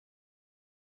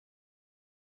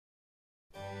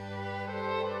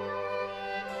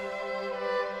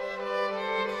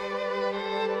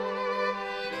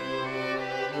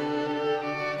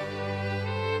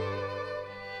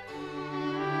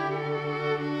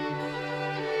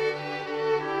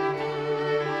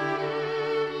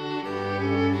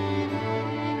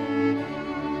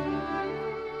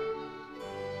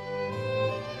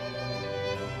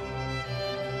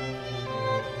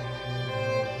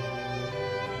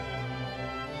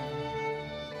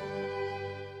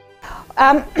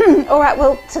All right,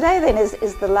 well, today then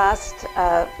is the last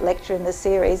lecture in the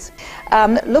series,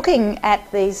 looking at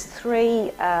these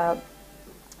three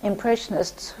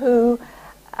Impressionists who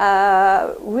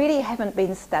really haven't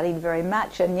been studied very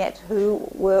much, and yet who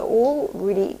were all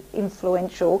really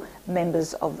influential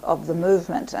members of the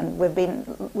movement. And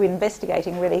we're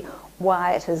investigating really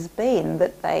why it has been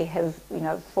that they have,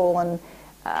 fallen,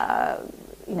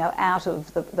 out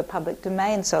of the public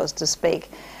domain, so as to speak.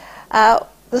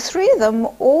 The three of them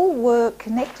all were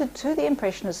connected to the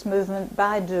Impressionist movement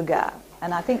by Degas,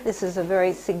 and I think this is a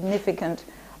very significant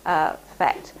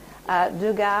fact.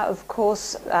 Degas, of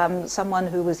course, someone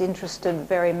who was interested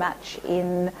very much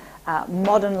in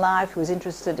modern life, who was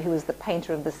the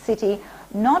painter of the city,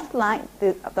 not like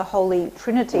the Holy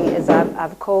Trinity, as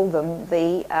I've called them,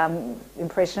 the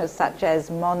Impressionists such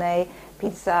as Monet,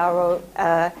 Pissarro,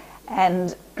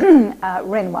 and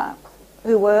Renoir,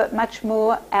 who were much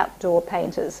more outdoor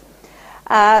painters.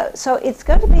 So it's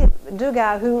going to be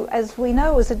Degas, who, as we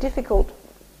know, was a difficult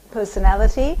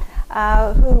personality,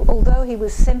 who, although he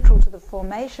was central to the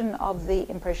formation of the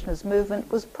Impressionist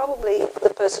movement, was probably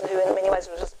the person who in many ways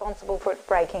was responsible for it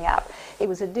breaking up. He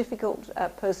was a difficult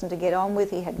person to get on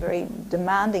with. He had very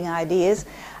demanding ideas,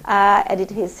 and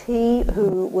it is he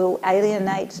who will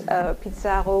alienate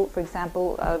Pissarro, for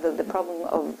example, the problem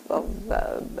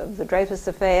of the Dreyfus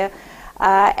affair,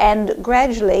 and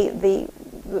gradually the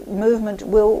movement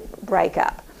will break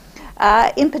up.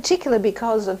 In particular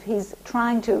because of his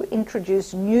trying to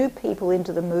introduce new people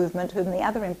into the movement whom the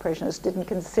other Impressionists didn't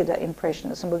consider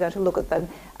Impressionists, and we're going to look at them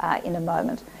in a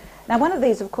moment. Now, one of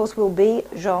these, of course, will be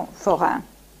Jean Forain.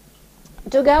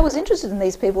 Degas was interested in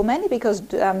these people mainly because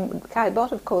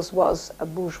Caillebotte, of course, was a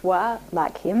bourgeois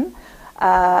like him.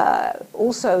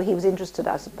 Also, he was interested,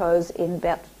 I suppose, in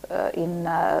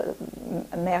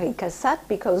Mary Cassatt,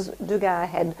 because Degas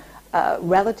had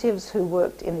relatives who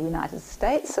worked in the United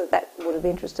States, so that would have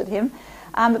interested him.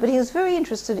 But he was very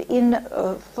interested in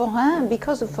Forain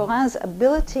because of Forain's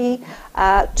ability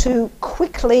to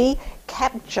quickly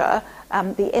capture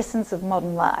the essence of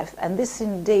modern life, and this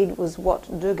indeed was what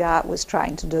Degas was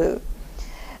trying to do.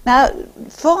 Now,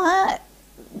 Forain,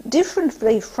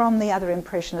 differently from the other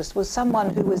Impressionists, was someone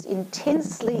who was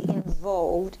intensely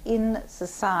involved in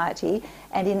society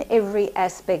and in every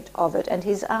aspect of it, and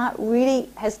his art really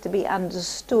has to be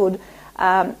understood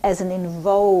as an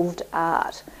involved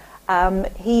art.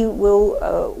 He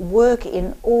will work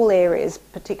in all areas,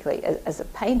 particularly as a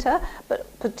painter, but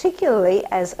particularly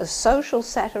as a social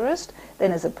satirist,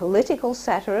 then as a political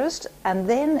satirist, and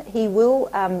then he will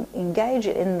engage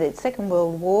in the Second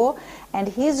World War, and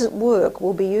his work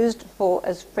will be used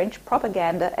as French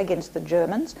propaganda against the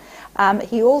Germans.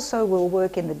 He also will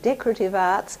work in the decorative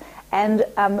arts and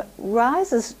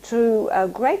rises to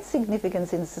great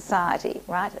significance in society,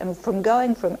 right? And from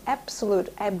going from absolute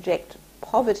abject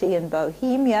poverty in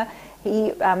Bohemia,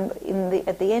 he,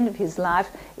 at the end of his life,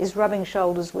 is rubbing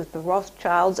shoulders with the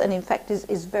Rothschilds, and in fact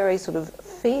is very sort of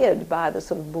feared by the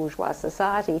sort of bourgeois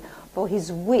society for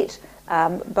his wit,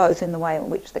 both in the way in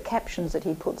which the captions that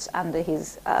he puts under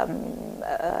his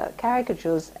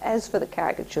caricatures, as for the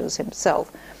caricatures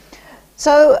himself.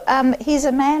 So he's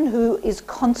a man who is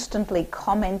constantly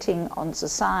commenting on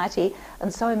society,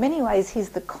 and so in many ways he's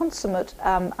the consummate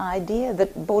idea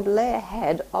that Baudelaire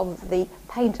had of the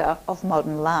painter of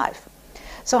modern life.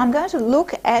 So I'm going to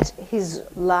look at his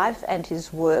life and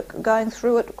his work, going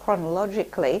through it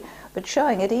chronologically, but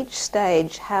showing at each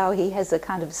stage how he has a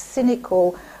kind of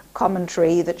cynical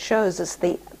commentary that shows us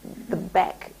the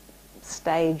back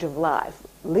stage of life,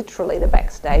 literally the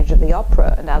backstage of the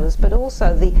opera and others, but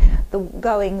also the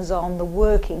goings-on, the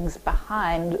workings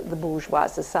behind the bourgeois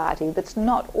society that's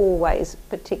not always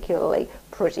particularly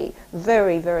pretty.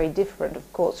 Very, very different,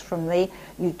 of course, from the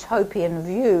utopian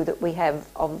view that we have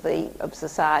of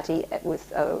society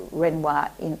with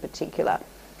Renoir in particular.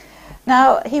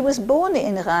 Now, he was born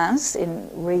in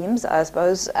Reims, I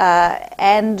suppose,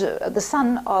 and the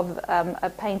son of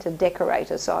a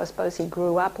painter-decorator, so I suppose he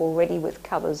grew up already with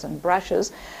colours and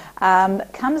brushes,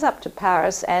 comes up to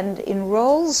Paris and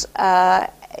enrolls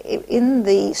in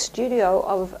the studio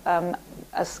of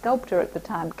a sculptor at the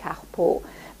time, Carpeaux.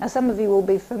 Now, some of you will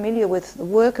be familiar with the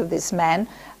work of this man.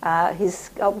 His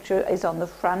sculpture is on the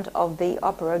front of the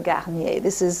Opera Garnier.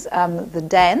 This is the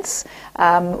dance,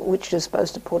 which is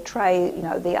supposed to portray,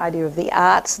 the idea of the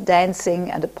arts,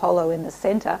 dancing, and Apollo in the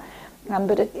centre.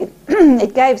 But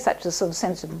it gave such a sort of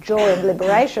sense of joy and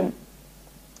liberation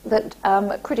that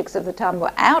critics of the time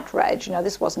were outraged. You know,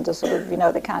 this wasn't a sort of, you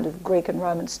know, the kind of Greek and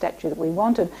Roman statue that we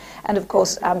wanted. And of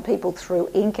course, people threw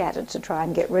ink at it to try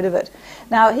and get rid of it.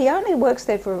 Now, he only works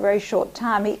there for a very short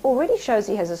time. He already shows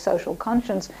he has a social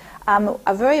conscience.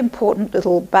 A very important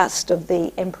little bust of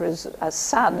the emperor's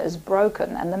son is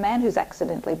broken, and the man who's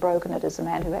accidentally broken it is a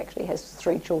man who actually has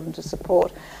 3 children to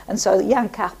support. And so young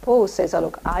Carpeaux says, oh,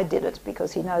 look, I did it,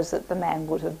 because he knows that the man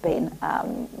would have been,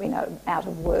 you know, out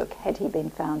of work had he been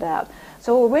found out.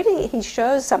 So already he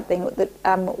shows something that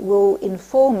will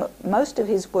inform most of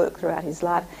his work throughout his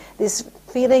life, this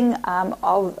feeling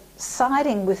of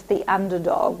siding with the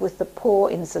underdog, with the poor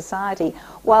in society,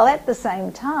 while at the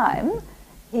same time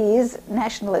he is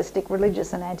nationalistic,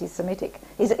 religious and anti-Semitic.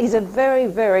 He's a very,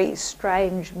 very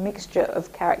strange mixture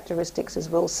of characteristics, as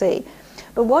we'll see.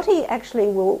 But what he actually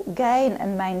will gain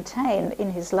and maintain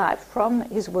in his life from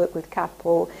his work with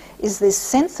Carpeaux is this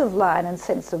sense of line and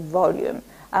sense of volume.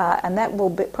 And that will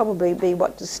probably be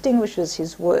what distinguishes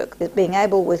his work, that being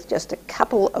able with just a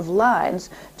couple of lines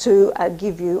to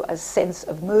give you a sense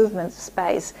of movement,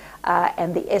 space,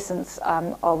 and the essence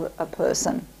of a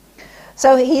person.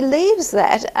 So he leaves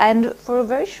that and for a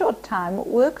very short time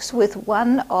works with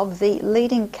one of the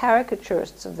leading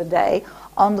caricaturists of the day,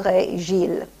 André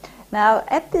Gide. Now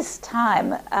at this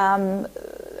time,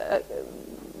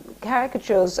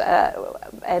 caricatures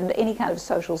and any kind of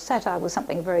social satire was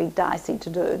something very dicey to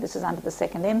do. This is under the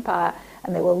Second Empire,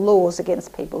 and there were laws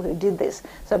against people who did this.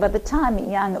 So by the time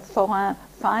young Forain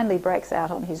finally breaks out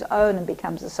on his own and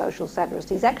becomes a social satirist,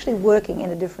 he's actually working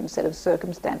in a different set of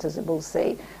circumstances, and we'll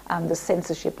see. The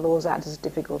censorship laws aren't as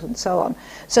difficult and so on.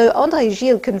 So André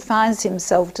Gide confines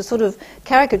himself to sort of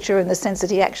caricature in the sense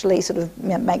that he actually sort of, you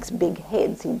know, makes big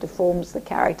heads, he deforms the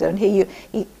character, and he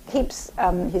keeps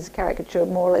his caricature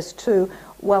more or less to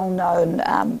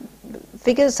well-known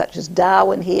figures such as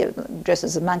Darwin here, dressed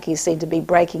as a monkey, is seen to be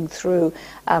breaking through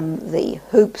the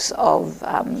hoops of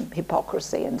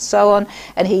hypocrisy and so on.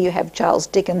 And here you have Charles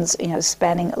Dickens, you know,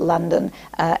 spanning London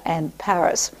and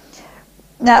Paris.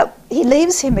 Now, he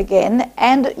leaves him again,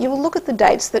 and you will look at the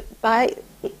dates that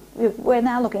we're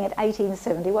now looking at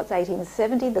 1870. What's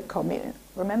 1870? The Commune.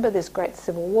 Remember this great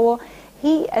civil war.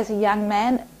 He, as a young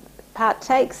man,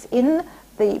 partakes in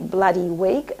the bloody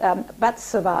week, but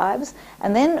survives,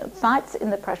 and then fights in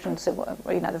the Prussian Civil,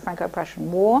 you know, the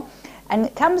Franco-Prussian War,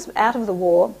 and comes out of the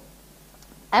war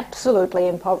absolutely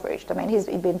impoverished. I mean,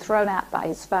 he'd been thrown out by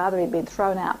his father, he'd been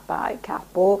thrown out by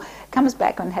Carpeaux, comes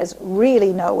back and has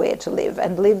really nowhere to live,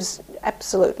 and lives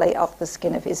absolutely off the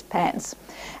skin of his pants.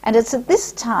 And it's at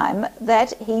this time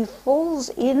that he falls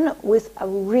in with a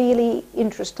really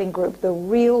interesting group, the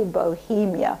real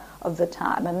bohemia of the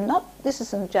time. And this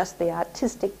isn't just the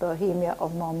artistic bohemia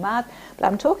of Montmartre, but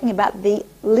I'm talking about the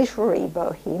literary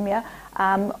bohemia,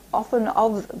 often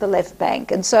of the left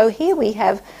bank. And so here we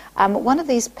have one of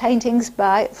these paintings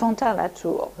by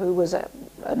Fontaine-Latour, who was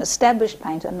an established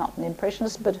painter, not an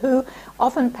impressionist, but who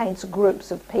often paints groups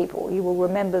of people. You will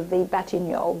remember the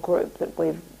Batignolles group that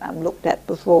we've looked at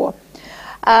before.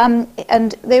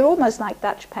 And they're almost like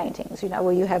Dutch paintings, you know,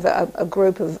 where you have a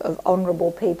group of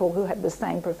honourable people who have the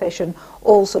same profession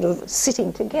all sort of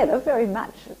sitting together, very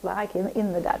much like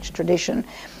in the Dutch tradition.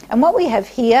 And what we have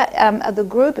here are the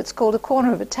group, it's called A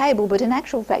Corner of a Table, but in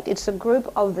actual fact it's a group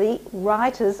of the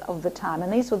writers of the time,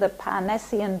 and these were the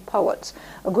Parnassian poets,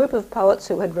 a group of poets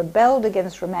who had rebelled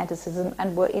against Romanticism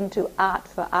and were into art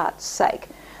for art's sake,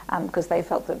 because they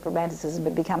felt that Romanticism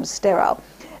had become sterile.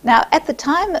 Now, at the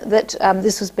time that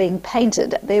this was being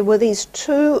painted, there were these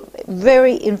 2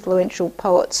 very influential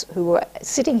poets who were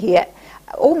sitting here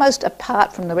almost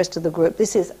apart from the rest of the group.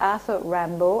 This is Arthur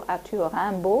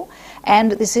Rimbaud,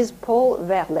 and this is Paul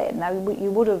Verlaine. Now,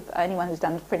 you would have, anyone who's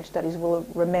done French studies will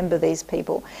remember these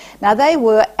people. Now, they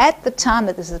were, at the time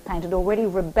that this is painted, already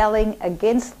rebelling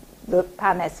against the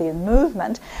Parnassian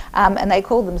movement, and they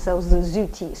called themselves the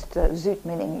Zootistes, Zoot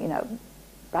meaning, you know,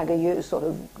 bugger sort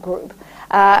of group.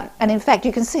 And in fact,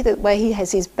 you can see the way he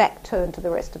has his back turned to the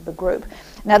rest of the group.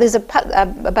 Now, there's a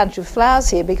bunch of flowers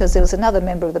here because there was another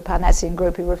member of the Parnassian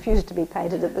group who refused to be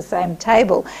painted at the same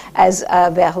table as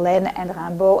Verlaine and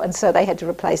Rimbaud, and so they had to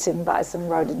replace him by some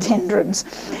rhododendrons.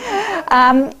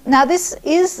 Now, this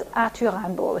is Arthur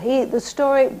Rimbaud. The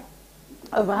story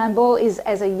of Rimbaud is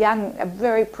as a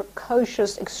very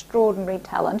precocious, extraordinary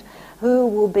talent who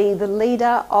will be the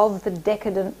leader of the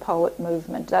decadent poet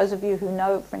movement. Those of you who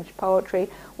know French poetry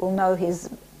will know his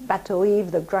Bateau Ivre,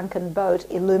 the drunken boat,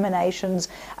 Illuminations,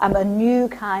 a new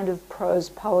kind of prose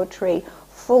poetry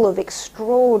full of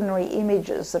extraordinary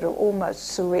images that are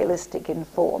almost surrealistic in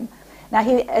form. Now,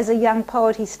 as a young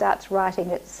poet, he starts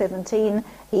writing at 17.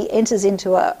 He enters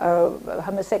into a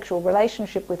homosexual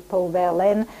relationship with Paul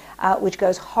Verlaine, which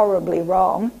goes horribly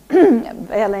wrong.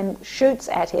 Verlaine shoots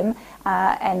at him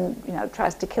and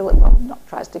tries to kill him. Well, not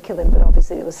tries to kill him, but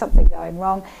obviously there was something going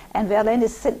wrong. And Verlaine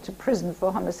is sent to prison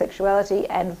for homosexuality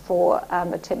and for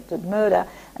attempted murder,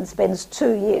 and spends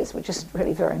 2 years, which is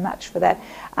really very much for that,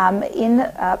 in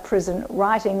prison,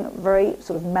 writing very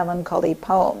sort of melancholy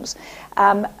poems.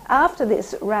 After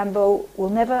this, Rimbaud will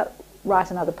never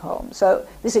write another poem. So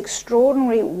this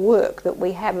extraordinary work that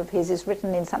we have of his is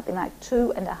written in something like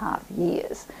 2.5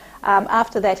 years.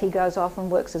 After that, he goes off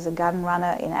and works as a gun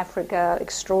runner in Africa,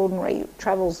 extraordinary,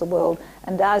 travels the world,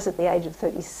 and dies at the age of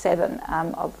 37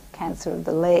 of cancer of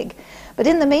the leg. But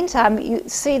in the meantime, you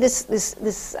see this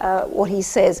what he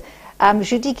says.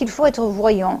 Je dis qu'il faut être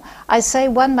voyant. I say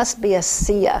one must be a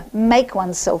seer, make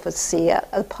oneself a seer.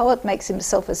 A poet makes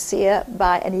himself a seer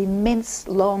by an immense,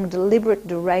 long, deliberate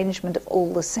derangement of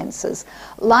all the senses.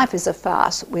 Life is a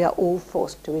farce we are all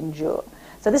forced to endure.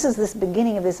 So this is this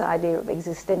beginning of this idea of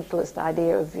existentialist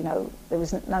idea of, there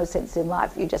is no sense in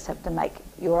life, you just have to make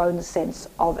your own sense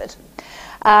of it.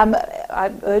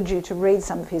 I urge you to read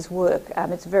some of his work.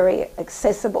 It's very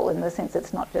accessible in the sense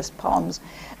it's not just poems.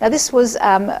 Now this was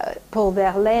Paul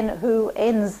Verlaine, who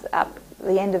ends up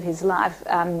the end of his life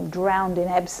drowned in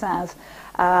absinthe,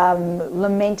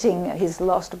 lamenting his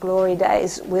lost glory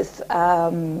days with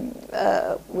Arthur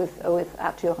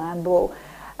Rimbaud,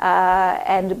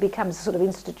 and becomes a sort of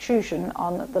institution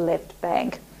on the left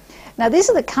bank. Now, these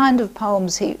are the kind of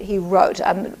poems he wrote.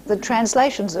 The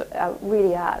translations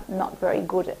really are not very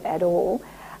good at all.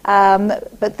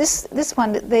 But this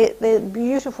one, they're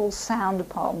beautiful sound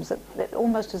poems that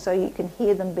almost as though you can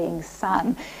hear them being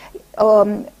sung.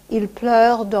 Il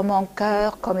pleure dans mon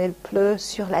cœur comme il pleut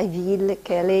sur la ville,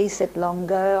 quelle est cette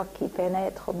langueur qui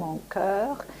pénètre mon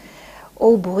cœur.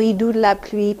 Au bruit doux de la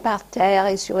pluie par terre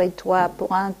et sur les toits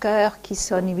pour un cœur qui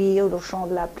s'ennuie au chant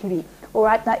de la pluie. All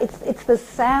right, now it's the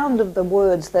sound of the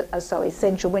words that are so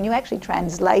essential. When you actually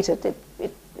translate it,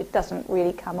 it doesn't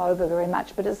really come over very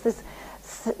much, but it's this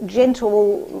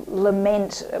gentle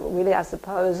lament, really, I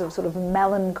suppose, of sort of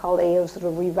melancholy, of sort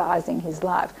of revising his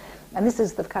life. And this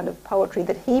is the kind of poetry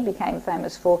that he became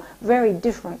famous for, very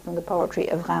different from the poetry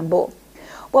of Rimbaud.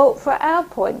 Well, for our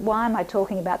point, why am I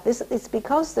talking about this? It's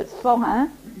because that Forain,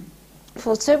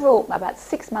 for about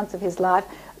 6 months of his life,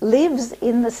 lives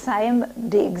in the same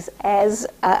digs as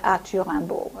Arthur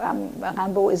Rimbaud.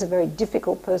 Rimbaud is a very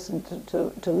difficult person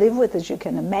to live with, as you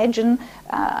can imagine,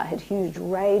 had huge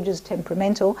rage, is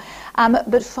temperamental.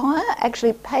 But Forain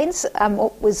actually paints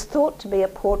what was thought to be a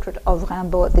portrait of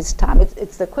Rimbaud at this time.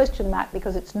 It's the question mark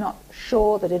because it's not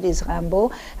sure that it is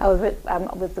Rimbaud. However,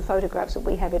 with the photographs that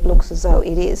we have, it looks as though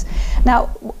it is. Now,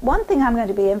 one thing I'm going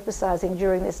to be emphasising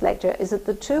during this lecture is that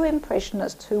the two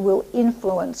Impressionists who will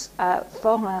influence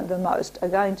Forain the most are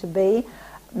going to be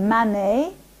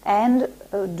Manet and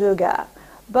Degas,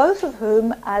 both of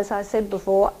whom, as I said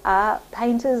before, are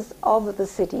painters of the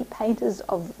city, painters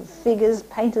of figures,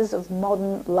 painters of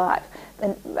modern life.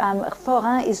 And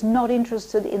Forain is not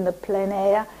interested in the plein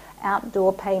air,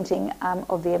 outdoor painting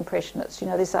of the Impressionists.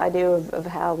 This idea of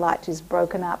how light is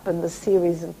broken up and the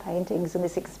series of paintings and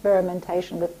this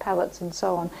experimentation with palettes and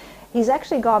so on. He's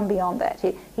actually gone beyond that.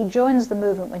 He joins the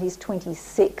movement when he's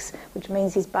 26, which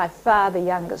means he's by far the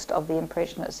youngest of the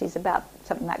Impressionists. He's about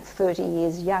something like 30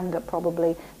 years younger,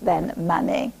 probably, than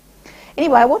Manet.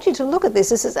 Anyway, I want you to look at this.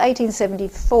 This is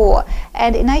 1874.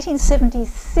 And in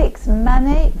 1876,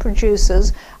 Manet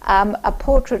produces a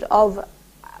portrait of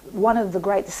one of the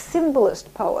great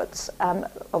symbolist poets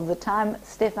of the time,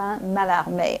 Stéphane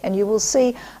Mallarmé. And you will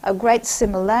see a great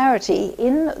similarity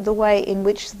in the way in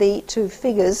which the two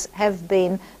figures have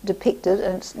been depicted,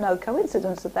 and it's no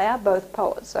coincidence that they are both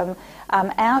poets.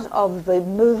 Out of the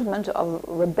movement of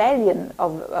rebellion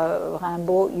of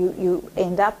Rimbaud, you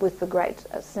end up with the great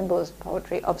symbolist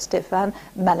poetry of Stéphane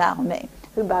Mallarmé,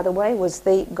 who, by the way, was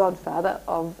the godfather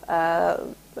of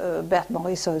Berthe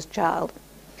Morisot's child.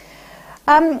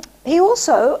 He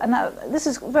also, and this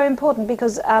is very important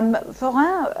because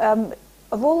Forain,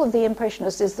 of all of the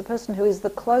Impressionists, is the person who is the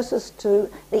closest to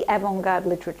the avant-garde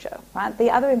literature. Right?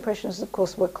 The other Impressionists, of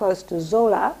course, were close to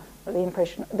Zola,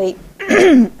 the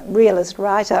realist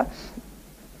writer.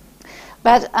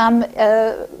 But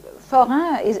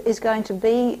Forain is going to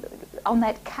be on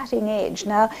that cutting edge.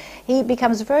 Now, he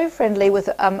becomes very friendly with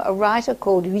a writer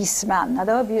called Huysmans. Now,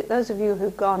 those of you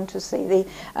who've gone to see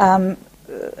the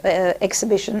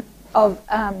exhibition of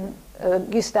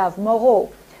Gustave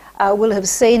Moreau will have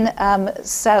seen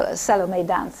Salome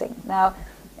dancing. Now,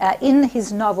 In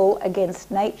his novel Against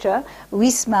Nature,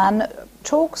 Huysmans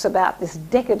talks about this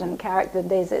decadent character,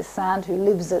 Des Esseintes, who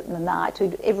lives at the night,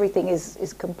 who everything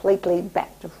is completely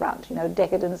back to front. You know,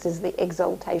 decadence is the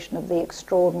exaltation of the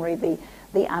extraordinary, the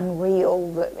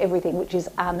unreal, everything which is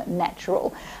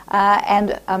unnatural.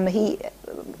 And he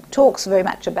talks very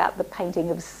much about the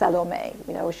painting of Salome.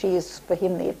 You know, she is for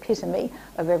him the epitome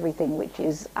of everything which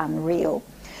is unreal.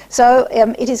 So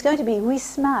it is going to be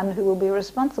Huysmans who will be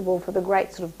responsible for the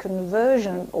great sort of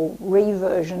conversion or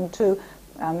reversion to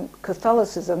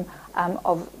Catholicism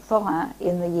of Forain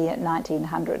in the year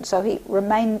 1900. So he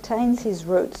maintains his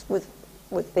roots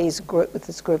with this group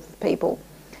of people.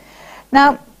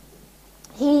 Now,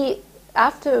 he,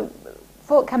 after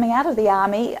coming out of the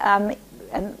army and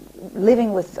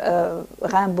living with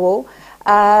Rimbaud,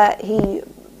 he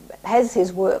has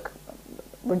his work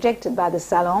rejected by the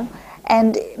Salon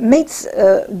and meets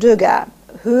Degas,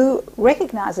 who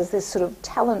recognises this sort of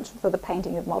talent for the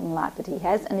painting of modern life that he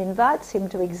has and invites him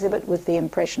to exhibit with the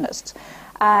Impressionists.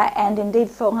 And indeed,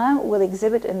 Forain will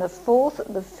exhibit in the 4th,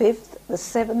 the 5th, the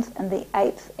 7th and the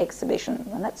 8th exhibition.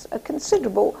 And that's a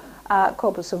considerable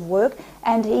corpus of work.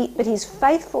 But he's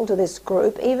faithful to this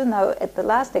group, even though at the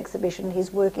last exhibition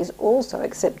his work is also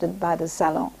accepted by the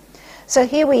Salon. So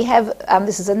here we have,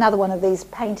 this is another one of these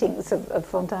paintings of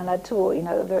Fontaine-Latour, you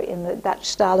know, in the Dutch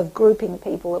style of grouping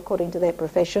people according to their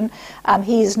profession.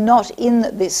 He is not in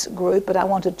this group, but I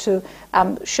wanted to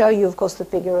show you, of course, the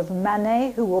figure of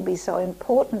Manet, who will be so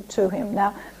important to him.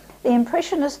 Now, the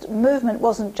Impressionist movement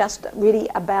wasn't just really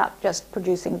about just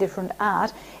producing different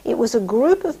art. It was a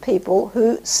group of people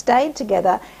who stayed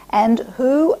together and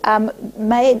who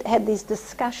had these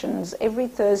discussions every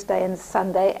Thursday and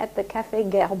Sunday at the Café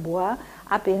Guerbois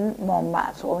up in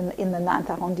Montmartre, or in the 9th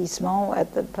arrondissement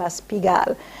at the Place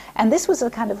Pigalle. And this was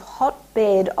a kind of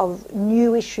hotbed of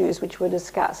new issues which were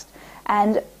discussed.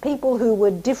 And people who were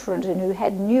different and who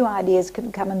had new ideas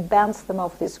could come and bounce them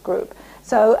off this group.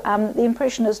 So the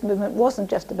Impressionist movement wasn't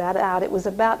just about art, it was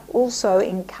about also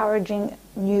encouraging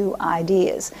new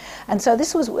ideas. And so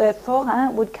this was where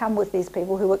Forain would come with these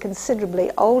people who were considerably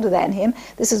older than him.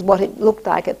 This is what it looked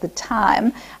like at the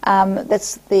time.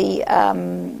 This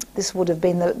would have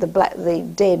been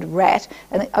the dead rat.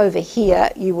 And over here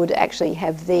you would actually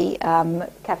have the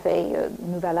Café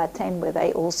Nouvelle Athènes, where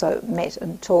they also met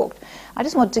and talked. I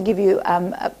just want to give you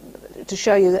to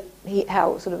show you that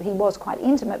how he was quite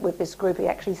intimate with this group. He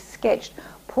actually sketched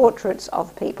portraits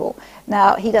of people.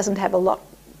 Now, he doesn't have a lot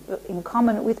in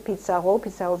common with Pissarro.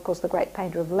 Pissarro, of course, the great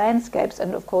painter of landscapes,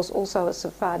 and of course also a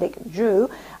Sephardic Jew,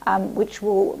 which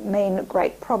will mean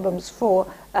great problems for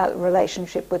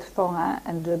relationship with Forain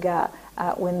and Degas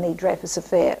when the Dreyfus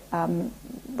affair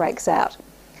breaks out.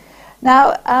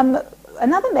 Now,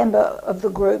 another member of the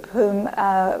group whom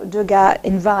Degas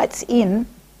invites in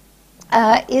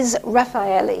is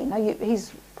Raffaelli. Now,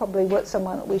 he's probably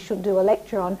someone that we should do a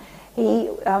lecture on. He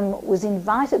was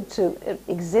invited to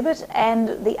exhibit,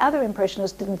 and the other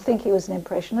Impressionists didn't think he was an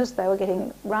Impressionist. They were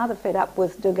getting rather fed up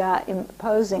with Degas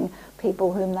imposing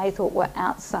people whom they thought were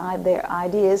outside their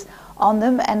ideas on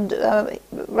them, and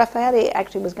Raffaelli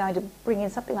actually was going to bring in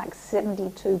something like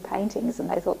 72 paintings, and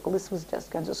they thought, well, this was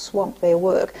just going to swamp their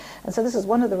work. And so this is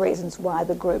one of the reasons why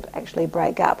the group actually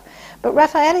break up. But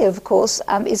Raffaelli, of course,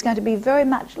 is going to be very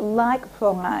much like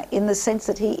Forain in the sense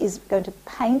that he is going to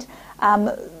paint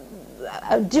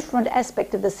a different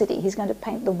aspect of the city. He's going to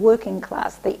paint the working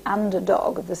class, the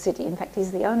underdog of the city. In fact,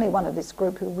 he's the only one of this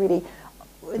group who really,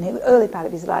 in the early part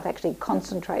of his life, actually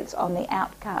concentrates on the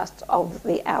outcasts of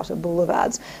the outer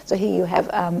boulevards. So here you have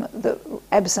the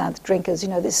absinthe drinkers, you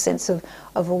know, this sense of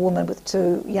a woman with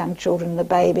 2 young children and a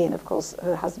baby, and of course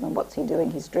her husband, what's he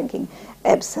doing? He's drinking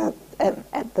absinthe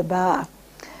at the bar.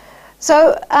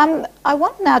 So I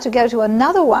want now to go to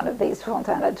another one of these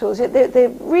Fontaine-Latours. They're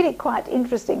really quite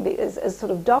interesting as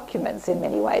sort of documents in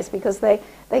many ways, because they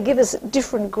give us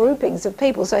different groupings of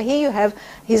people. So here you have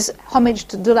his homage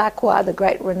to Delacroix, the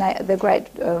great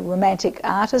romantic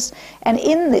artist. And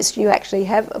in this you actually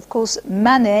have, of course,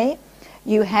 Manet,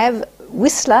 you have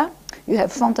Whistler, you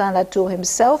have Fontaine-Latour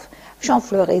himself,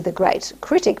 Champfleury, the great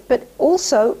critic, but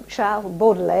also Charles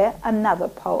Baudelaire, another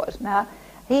poet. Now,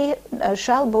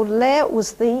 Charles Baudelaire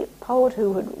was the poet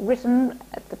who had written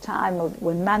at the time of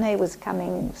when Manet was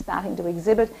starting to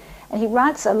exhibit, and he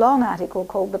writes a long article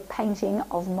called The Painting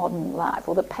of Modern Life,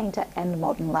 or The Painter and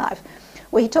Modern Life,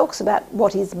 where he talks about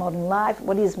what is modern life,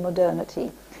 what is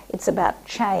modernity. It's about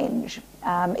change.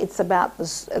 It's about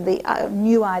the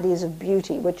new ideas of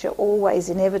beauty, which are always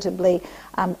inevitably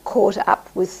caught up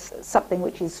with something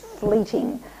which is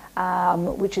fleeting,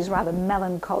 which is rather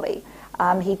melancholy.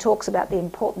 He talks about the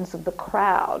importance of the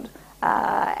crowd,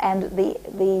 and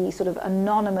the sort of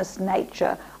anonymous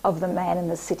nature of the man in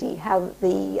the city. How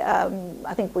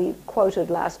I think we quoted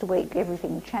last week,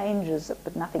 everything changes,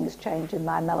 but nothing's changed in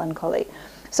my melancholy.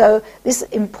 So this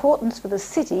importance for the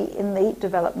city in the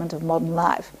development of modern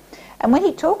life. And when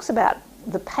he talks about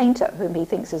the painter, whom he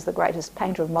thinks is the greatest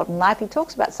painter of modern life, he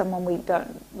talks about someone we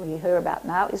don't really hear about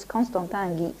now, is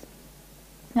Constantin Guy.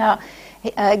 Now,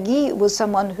 Guy was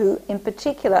someone who, in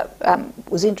particular,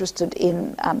 was interested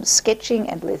in sketching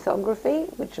and lithography,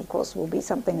 which, of course, will be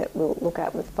something that we'll look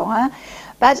at with Forain,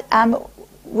 but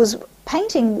was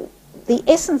painting the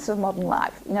essence of modern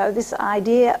life. You know, this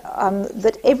idea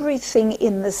that everything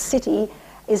in the city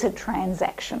is a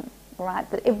transaction, right?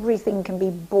 That everything can be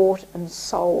bought and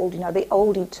sold. You know, the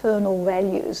old eternal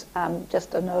values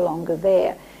just are no longer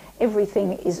there.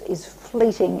 Everything is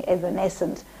fleeting,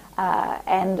 evanescent,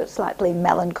 and slightly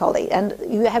melancholy. And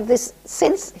you have this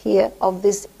sense here of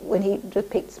this when he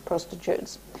depicts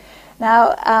prostitutes.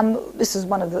 Now, this is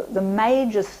one of the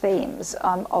major themes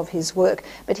of his work.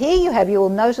 But here you'll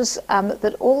notice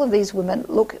that all of these women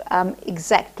look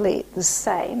exactly the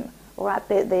same. All right,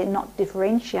 they're not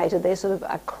differentiated. They're sort of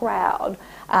a crowd,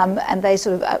 and they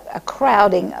sort of are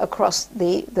crowding across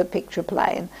the picture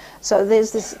plane. So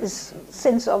there's this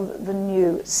sense of the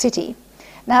new city.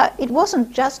 Now, it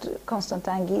wasn't just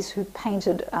Constantin Guy who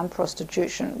painted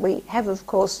prostitution. We have, of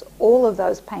course, all of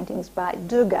those paintings by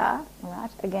Degas,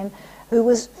 right, again, who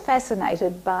was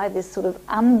fascinated by this sort of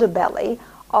underbelly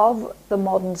of the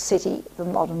modern city, the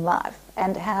modern life,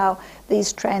 and how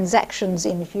these transactions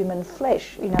in human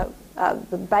flesh, you know, are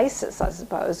the basis, I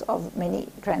suppose, of many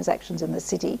transactions in the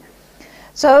city.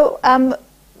 So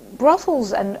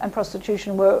brothels and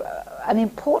prostitution were an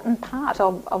important part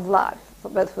of life,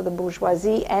 both for the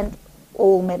bourgeoisie and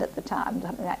all men at the time.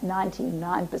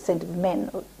 99% of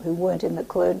men who weren't in the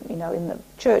clergy, you know, in the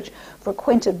church,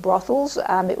 frequented brothels.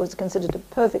 It was considered a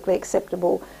perfectly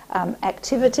acceptable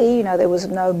activity. You know, there was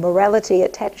no morality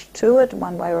attached to it,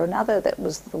 one way or another. That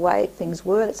was the way things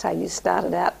were. That's how you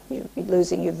started out. You'd be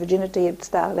losing your virginity. You'd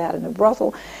started out in a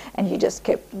brothel, and you just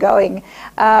kept going.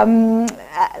 The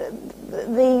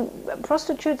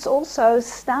prostitutes also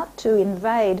start to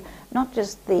invade not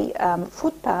just the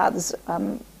footpaths,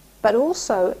 but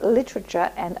also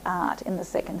literature and art in the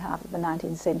second half of the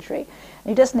 19th century. And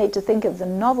you just need to think of the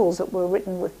novels that were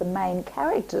written with the main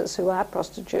characters who are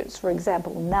prostitutes. For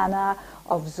example, Nana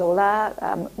of Zola,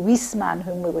 Huysmans,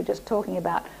 whom we were just talking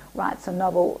about, writes a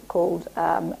novel called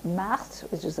Marthe,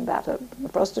 which is about a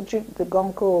prostitute. The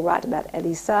Goncourt write about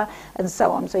Elisa, and so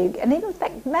on. So, and even in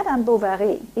fact, Madame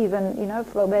Bovary, even, you know,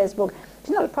 Flaubert's book,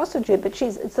 she's not a prostitute, but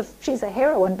she's a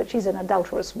heroine, but she's an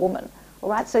adulterous woman. All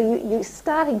right, so you're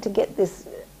starting to get this,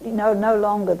 you know, no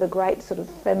longer the great sort of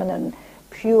feminine,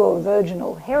 pure,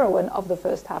 virginal heroine of the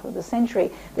first half of the century.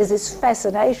 There's this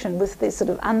fascination with this sort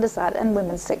of underside and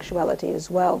women's sexuality as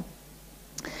well.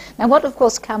 Now, what of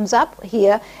course comes up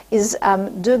here is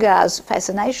Degas'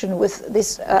 fascination with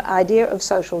this idea of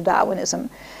social Darwinism.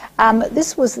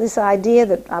 This was this idea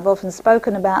that I've often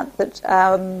spoken about, that,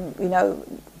 you know,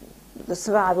 the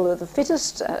survival of the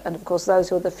fittest, and of course those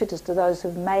who are the fittest are those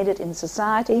who've made it in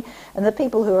society, and the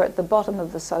people who are at the bottom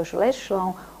of the social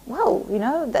echelon, well, you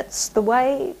know, that's the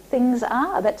way things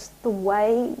are. That's the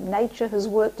way nature has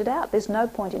worked it out. There's no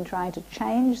point in trying to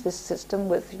change this system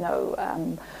with, you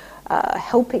know,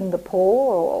 helping the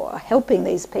poor or helping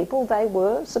these people. They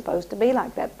were supposed to be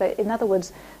like that. In other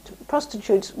words,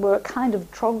 prostitutes were a kind of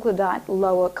troglodyte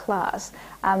lower class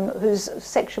whose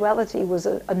sexuality was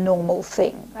a normal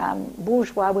thing.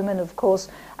 Bourgeois women, of course,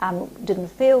 didn't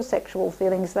feel sexual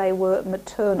feelings. They were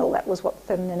maternal. That was what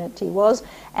femininity was.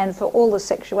 And for all the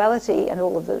sexuality and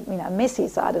all of the, you know, messy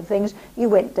side of things, you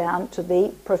went down to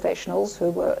the professionals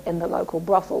who were in the local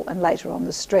brothel and later on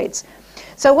the streets.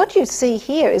 So what you see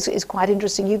here is quite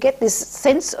interesting. You get this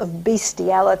sense of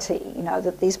bestiality, you know,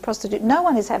 that these prostitutes, no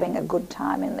one is having a good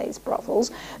time in these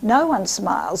brothels. No one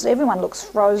smiles. Everyone looks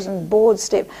frozen, bored,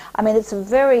 stiff. I mean, it's a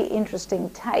very interesting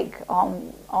take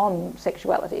on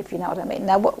sexuality, if you know what I mean.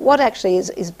 Now, what actually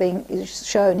is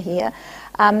shown here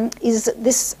is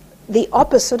this, the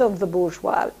opposite of the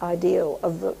bourgeois ideal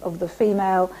of the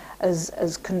female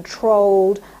as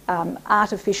controlled,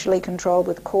 artificially controlled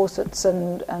with corsets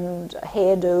and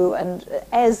hairdo, and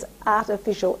as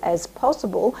artificial as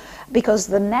possible, because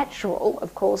the natural,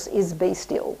 of course, is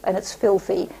bestial, and it's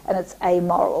filthy, and it's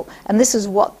amoral. And this is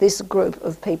what this group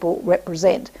of people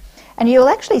represent. And you'll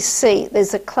actually see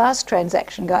there's a class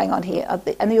transaction going on here,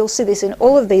 and you'll see this in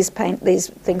all of these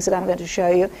things that I'm going to show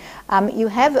you. You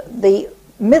have the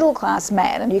middle-class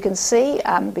man, and you can see,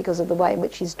 because of the way in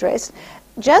which he's dressed,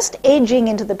 just edging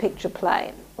into the picture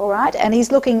plane. all right, and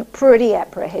he's looking pretty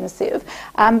apprehensive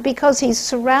because he's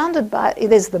surrounded by,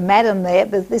 there's the madam there,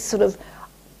 there's this sort of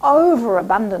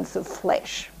overabundance of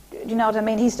flesh. Do you know what I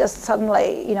mean? He's just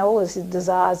suddenly, you know, all his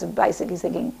desires are basically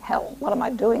thinking, hell, what am I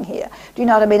doing here? Do you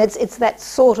know what I mean? It's that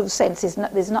sort of sense. He's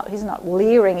not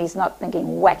leering, he's not thinking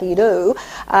wacky-do.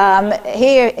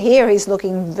 Here he's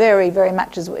looking very, very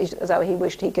much as though he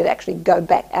wished he could actually go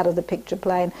back out of the picture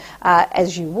plane,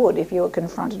 as you would if you were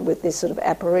confronted with this sort of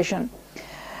apparition.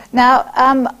 Now,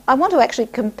 I want to actually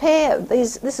compare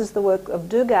these. This is the work of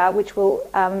Degas, which will,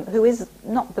 who is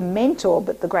not the mentor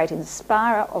but the great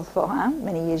inspirer of Forain,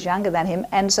 many years younger than him,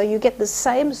 and so you get the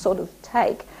same sort of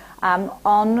take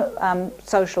on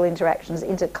social interactions,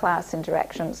 interclass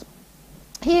interactions.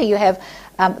 Here you have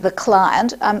the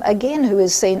client, again, who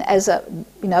is seen as a,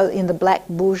 you know, in the black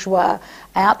bourgeois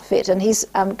outfit, and he's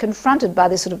confronted by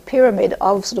this sort of pyramid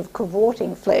of sort of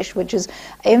cavorting flesh, which is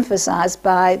emphasised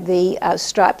by the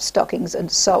striped stockings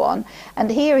and so on. And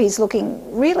here he's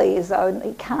looking really as though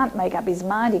he can't make up his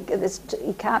mind,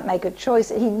 he can't make a choice.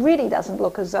 He really doesn't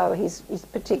look as though he's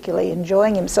particularly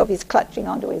enjoying himself. He's clutching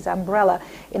onto his umbrella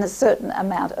in a certain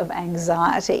amount of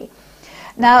anxiety.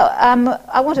 Now,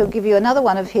 I want to give you another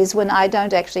one of his when I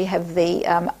don't actually have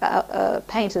the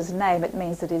painter's name. It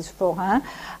means it is Forain.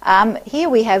 Here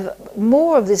we have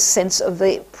more of this sense of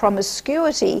the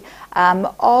promiscuity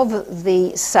of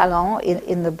the salon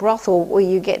in the brothel, where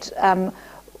you get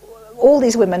all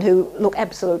these women who look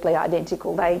absolutely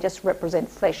identical. They just represent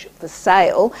flesh for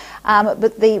sale.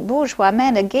 But the bourgeois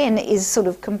man, again, is sort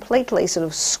of completely sort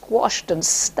of squashed and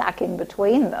stuck in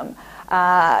between them.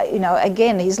 You know,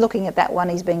 again, he's looking at that one,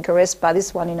 he's being caressed by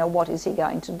this one, you know, what is he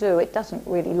going to do? It doesn't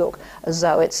really look as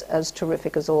though it's as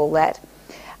terrific as all that.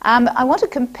 I want to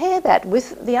compare that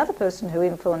with the other person who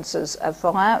influences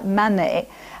Forain, Manet.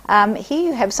 Here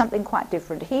you have something quite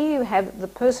different. Here you have the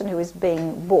person who is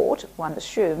being bought, one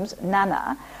assumes,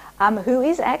 Nana, who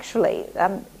is actually,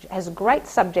 has great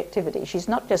subjectivity. She's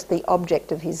not just the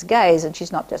object of his gaze, and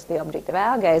she's not just the object of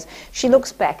our gaze. She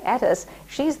looks back at us.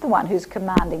 She's the one who's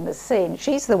commanding the scene.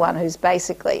 She's the one who's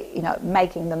basically, you know,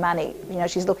 making the money. You know,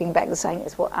 she's looking back and saying,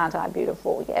 yes, well, aren't I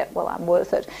beautiful? Yeah, well, I'm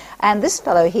worth it. And this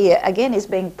fellow here, again, is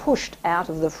being pushed out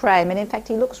of the frame, and in fact,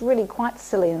 he looks really quite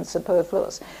silly and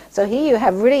superfluous. So here you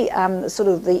have really sort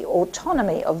of the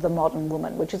autonomy of the modern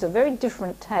woman, which is a very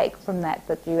different take from that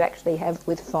you actually have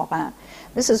with Forain.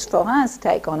 This is Forain's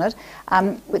take on it,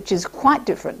 which is quite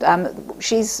different.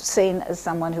 She's seen as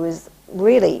someone who is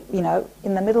really, you know,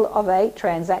 in the middle of a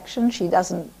transaction. She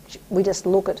doesn't, we just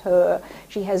look at her.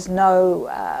 She has no,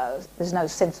 there's no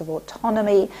sense of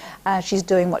autonomy. She's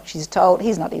doing what she's told.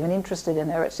 He's not even interested in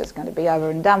her. It's just going to be over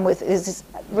and done with. There's this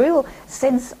real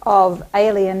sense of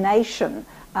alienation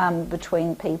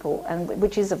between people, and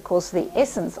which is, of course, the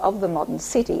essence of the modern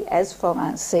city as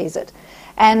Forain sees it.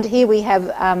 And here we have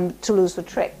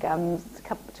Toulouse-Lautrec.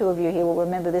 Two of you here will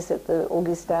remember this at the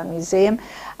Augustin Museum,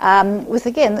 with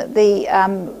again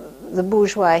the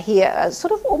bourgeois here,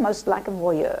 sort of almost like a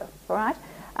voyeur, right?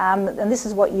 And this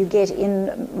is what you get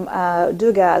in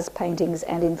Degas' paintings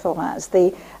and in Forain's.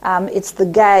 It's the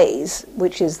gaze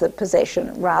which is the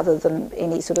possession rather than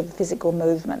any sort of physical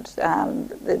movement.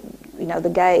 You know,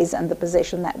 the gaze and the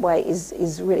possession that way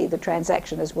is really the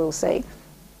transaction, as we'll see.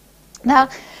 Now,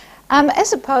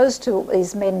 as opposed to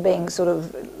these men being sort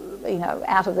of, you know,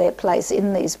 out of their place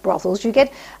in these brothels, you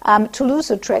get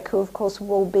Toulouse-Lautrec, who of course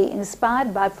will be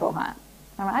inspired by Forain.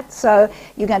 All right, so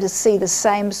you're going to see the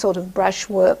same sort of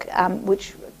brushwork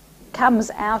which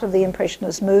comes out of the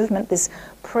Impressionist movement, this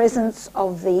presence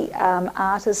of the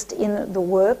artist in the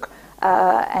work.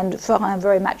 And Forain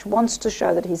very much wants to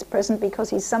show that he's present because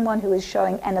he's someone who is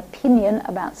showing an opinion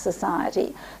about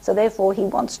society. So therefore he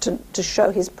wants to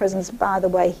show his presence by the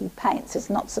way he paints.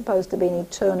 It's not supposed to be an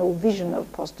eternal vision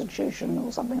of prostitution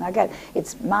or something like that.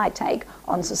 It's my take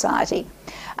on society.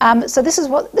 So this is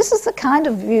the kind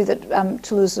of view that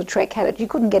Toulouse-Lautrec had. You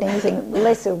couldn't get anything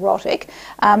less erotic.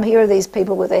 Here are these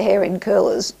people with their hair in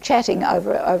curlers chatting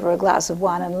over a glass of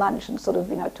wine and lunch and sort of,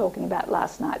 you know, talking about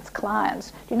last night's clients.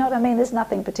 Do you know what I mean? There's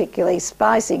nothing particularly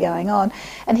spicy going on.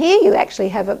 And here you actually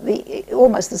have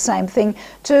almost the same thing.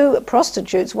 Two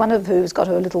prostitutes, one of who's got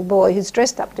her little boy who's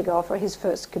dressed up to go off for his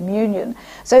first communion.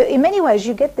 So in many ways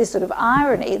you get this sort of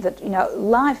irony that, you know,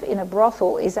 life in a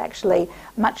brothel is actually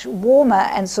much warmer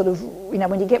and sort of, you know,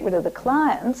 when you get rid of the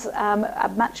clients, a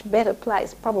much better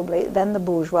place probably than the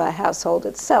bourgeois household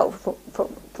itself,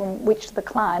 from which the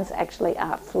clients actually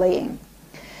are fleeing.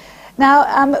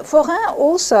 Now, Forain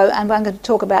also, and I'm going to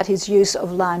talk about his use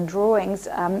of line drawings,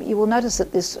 you will notice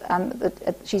that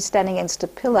that she's standing against a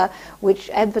pillar which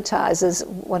advertises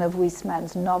one of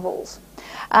Huysmans' novels.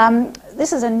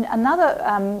 This is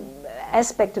another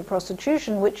aspect of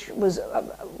prostitution which was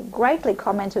greatly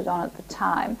commented on at the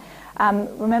time.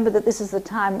 Remember that this is the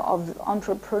time of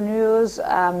entrepreneurs,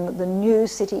 the new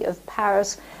city of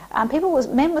Paris.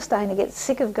 Men were starting to get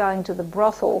sick of going to the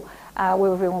brothel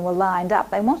where everyone were lined up.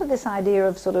 They wanted this idea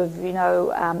of sort of,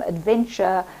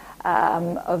 adventure,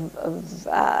 of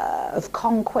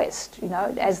conquest,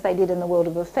 as they did in the world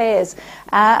of affairs.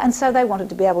 And so they wanted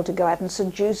to be able to go out and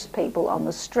seduce people on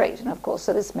the street. And of course,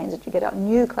 so this means that you get a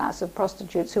new class of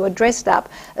prostitutes who are dressed up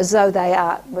as though they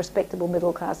are respectable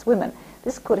middle-class women.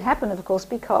 This could happen, of course,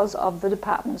 because of the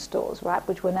department stores, right,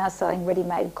 which were now selling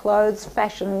ready-made clothes.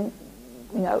 Fashion,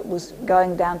 was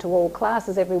going down to all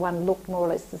classes. Everyone looked more or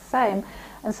less the same.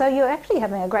 And so you're actually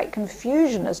having a great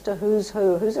confusion as to who's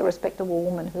a respectable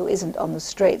woman, who isn't on the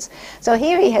streets. So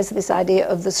here he has this idea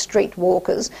of the street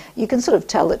walkers. You can sort of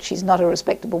tell that she's not a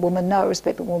respectable woman. No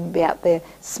respectable woman would be out there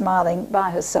smiling by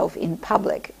herself in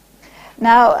public.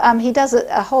 Now, he does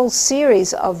a whole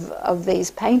series of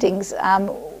these paintings,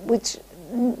 which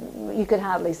you could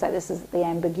hardly say this is the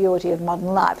ambiguity of modern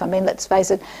life. I mean, let's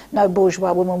face it, no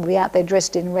bourgeois woman will be out there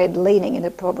dressed in red, leaning in a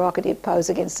provocative pose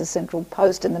against a central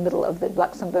post in the middle of the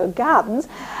Luxembourg Gardens.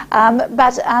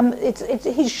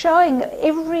 He's showing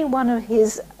every one of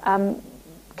his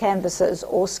canvases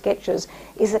or sketches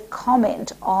is a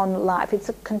comment on life. It's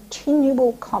a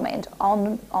continual comment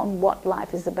on what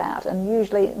life is about, and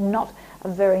usually not a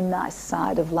very nice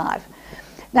side of life.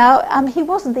 Now, he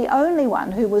wasn't the only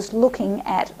one who was looking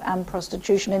at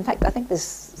prostitution. In fact, I think this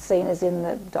scene is in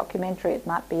the documentary. It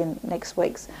might be in next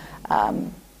week's.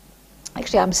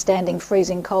 Actually, I'm standing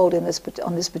freezing cold on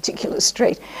this particular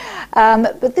street.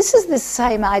 But this is this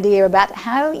same idea about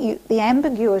how the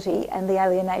ambiguity and the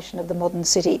alienation of the modern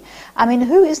city. I mean,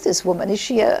 who is this woman? Is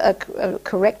she a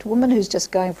correct woman who's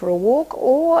just going for a walk,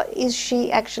 or is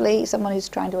she actually someone who's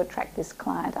trying to attract this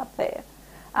client up there?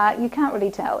 You can't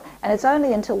really tell, and it's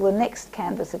only until the next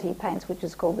canvas that he paints, which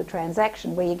is called The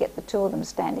Transaction, where you get the two of them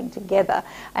standing together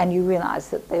and you realise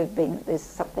that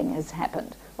something has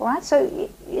happened. All right, so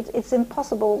it's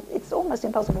impossible. It's almost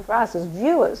impossible for us as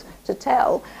viewers to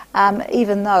tell,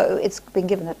 even though it's been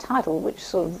given a title which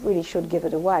sort of really should give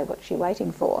it away. What's she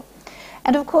waiting for?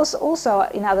 And of course, also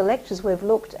in other lectures, we've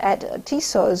looked at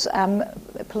Tissot's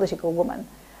Political Woman,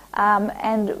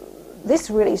 and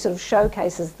this really sort of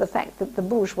showcases the fact that the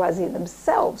bourgeoisie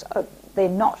themselves, they're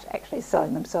not actually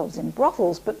selling themselves in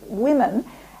brothels, but women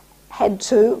had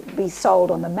to be sold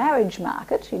on the marriage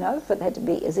market, they had to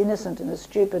be as innocent and as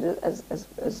stupid as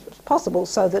possible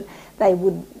so that they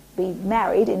would be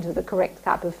married into the correct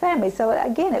type of family. So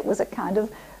again, it was a kind of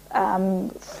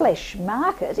flesh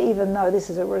market, even though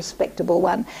this is a respectable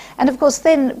one. And of course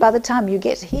then, by the time you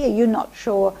get here, you're not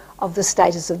sure of the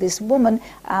status of this woman.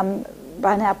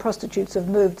 By now, prostitutes have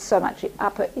moved so much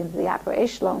into the upper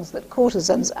echelons that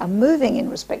courtesans are moving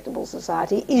in respectable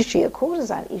society. Is she a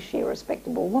courtesan? Is she a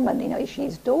respectable woman? Is she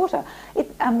his daughter?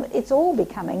 It's all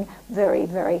becoming very,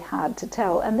 very hard to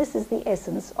tell. And this is the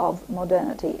essence of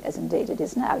modernity, as indeed it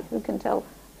is now. Who can tell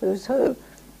who's who?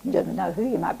 You don't know who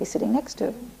you might be sitting next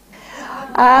to.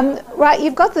 Right,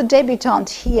 you've got the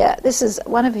debutante here. This is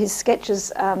one of his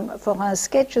sketches, Forain's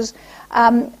sketches,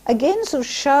 again sort of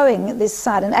showing this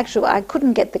side. And actually, I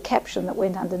couldn't get the caption that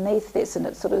went underneath this, and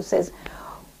it sort of says,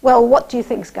 well, what do you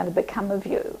think is going to become of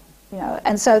you?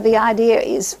 And so the idea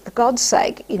is, for God's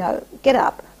sake, get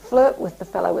up, flirt with the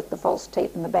fellow with the false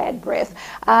teeth and the bad breath,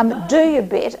 do your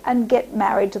bit and get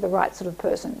married to the right sort of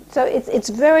person. So it's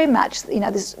very much,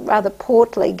 this rather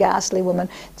portly, ghastly woman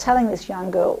telling this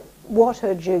young girl what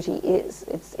her duty is.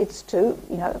 It's to,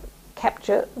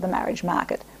 capture the marriage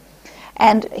market.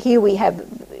 And here we have,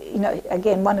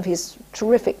 again, one of his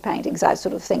terrific paintings. I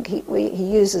sort of think he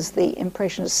uses the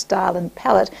Impressionist style and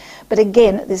palette, but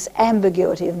again, this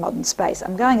ambiguity of modern space.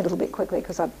 I'm going a little bit quickly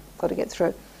because I've got to get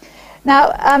through. Now,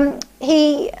 I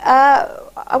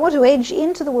want to edge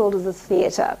into the world of the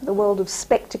theatre, the world of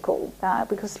spectacle,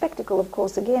 because spectacle, of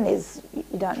course, again, is,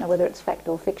 you don't know whether it's fact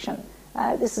or fiction.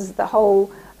 This is the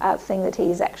whole thing that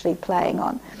he is actually playing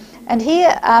on. And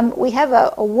here we have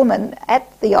a woman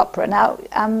at the opera. Now,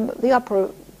 the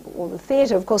opera or the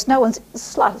theatre, of course, no one's the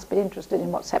slightest bit interested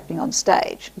in what's happening on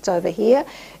stage. It's over here.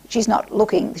 She's not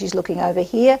looking, she's looking over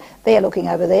here. They're looking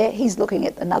over there. He's looking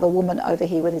at another woman over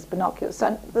here with his binoculars.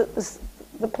 So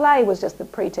the play was just the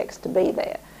pretext to be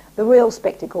there. The real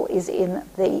spectacle is in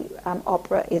the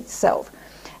opera itself.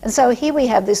 And so here we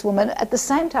have this woman, at the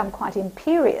same time quite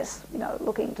imperious,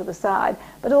 looking to the side,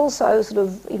 but also sort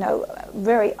of,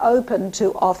 very open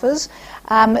to offers.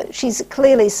 She's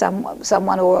clearly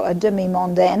someone or a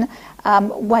demi-mondaine,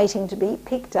 waiting to be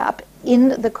picked up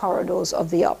in the corridors of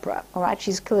the opera. All right,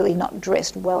 she's clearly not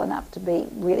dressed well enough to be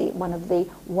really one of the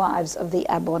wives of the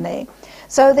abonné.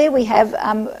 So there we have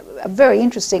a very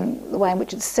interesting the way in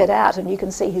which it's set out, and you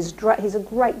can see he's a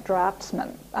great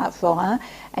draftsman, Forain,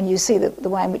 and you see the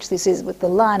way in which this is with the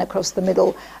line across the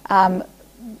middle,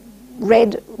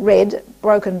 red, red,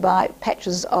 broken by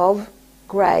patches of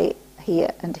grey here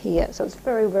and here. So it's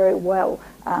very, very well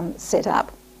set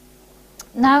up.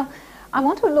 Now, I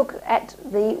want to look at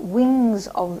the wings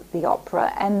of the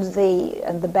opera and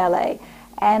the ballet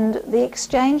and the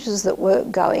exchanges that were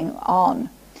going on.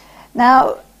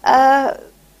 Now,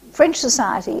 French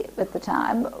society at the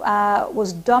time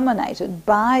was dominated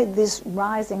by this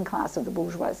rising class of the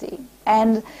bourgeoisie,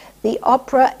 and the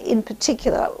opera in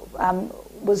particular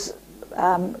was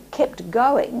kept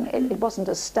going. It wasn't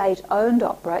a state-owned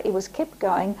opera, it was kept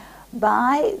going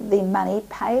by the money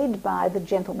paid by the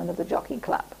gentlemen of the Jockey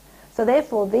Club. So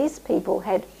therefore these people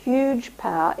had huge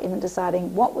power in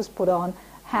deciding what was put on,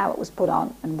 how it was put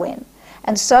on, and when.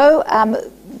 And so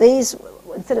these,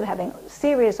 instead of having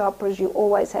serious operas, you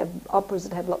always have operas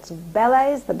that have lots of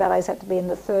ballets. The ballets have to be in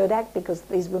the third act because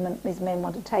these men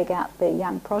want to take out their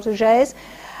young protégés.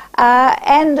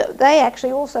 And they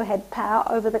actually also had power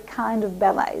over the kind of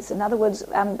ballets. In other words,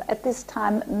 at this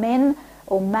time, men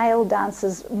or male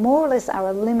dancers more or less are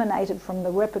eliminated from the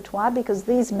repertoire because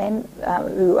these men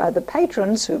who are the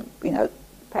patrons, who, you know,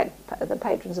 the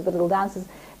patrons of the little dancers,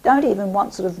 don't even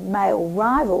want sort of male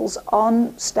rivals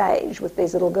on stage with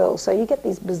these little girls. So you get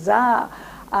these bizarre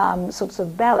sorts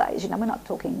of ballets. You know, we're not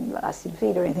talking La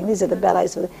Sylvia or anything. These are the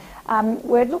ballets for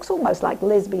where it looks almost like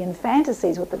lesbian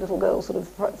fantasies with the little girls sort of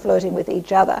flirting with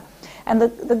each other. And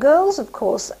the girls, of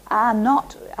course, are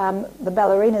not, the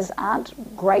ballerinas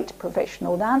aren't great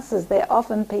professional dancers. They're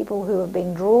often people who have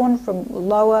been drawn from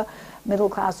lower middle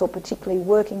class or particularly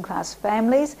working class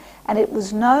families, and it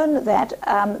was known that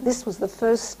this was the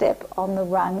first step on the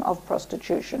rung of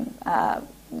prostitution.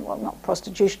 Well, not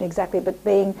prostitution exactly, but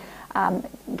being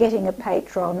getting a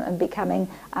patron and becoming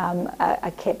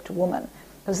a kept woman.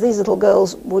 Because these little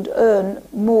girls would earn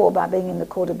more by being in the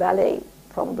corps de ballet,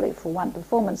 probably for one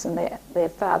performance, and their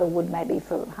father would maybe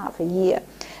for half a year.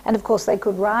 And of course they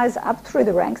could rise up through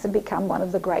the ranks and become one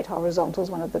of the great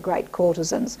horizontals, one of the great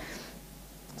courtesans.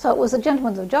 So it was the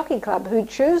gentlemen of the Jockey Club who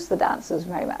choose the dancers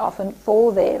very often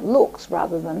for their looks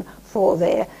rather than for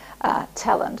their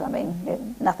talent. I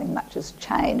mean, nothing much has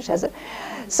changed, has it?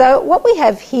 So what we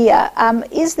have here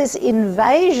is this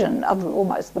invasion of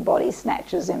almost the body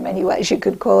snatchers, in many ways you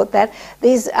could call it that.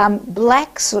 These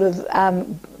black sort of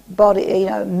body, you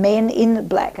know, men in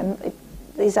black, and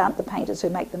these aren't the painters who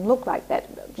make them look like that.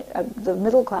 The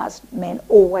middle class men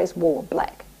always wore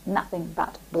black. Nothing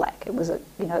but black. It was,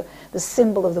 you know, the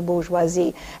symbol of the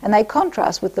bourgeoisie, and they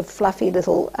contrast with the fluffy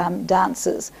little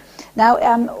dancers. Now,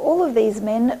 all of these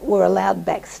men were allowed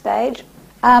backstage.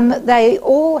 They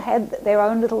all had their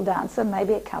own little dancer,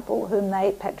 maybe a couple, whom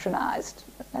they patronised,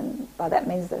 and by that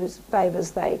means whose favours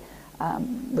they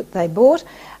bought.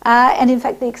 And in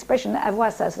fact, the expression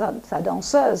avoir sa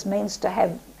danseuse means to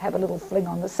have a little fling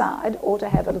on the side or to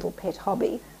have a little pet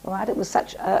hobby. Right? It was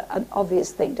such an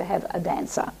obvious thing to have a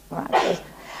dancer. Right?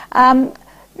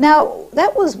 Now,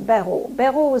 that was Béraud.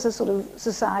 Béraud was a sort of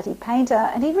society painter,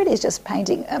 and he really is just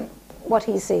painting what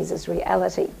he sees as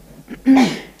reality.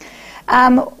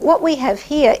 What we have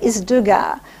here is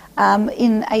Degas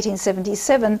in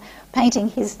 1877 painting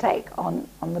his take on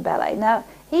the ballet. Now,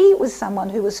 he was someone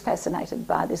who was fascinated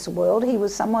by this world. He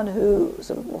was someone who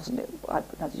sort of wasn't, I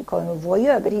don't know if you call him a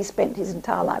voyeur, but he spent his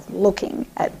entire life looking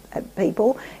at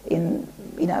people in,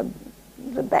 you know,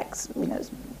 the back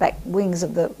wings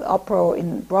of the opera or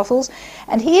in brothels.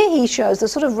 And here he shows the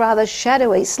sort of rather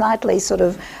shadowy, slightly sort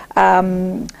of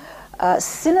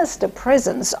sinister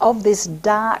presence of this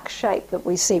dark shape that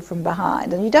we see from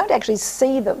behind. And you don't actually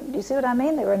see them. Do you see what I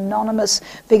mean? They're anonymous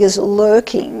figures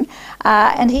lurking.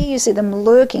 And here you see them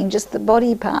lurking, just the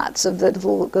body parts of the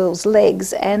little girl's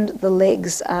legs and the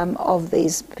legs of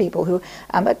these people who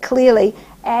are clearly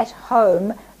at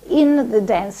home in the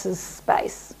dancer's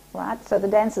space. Right? So the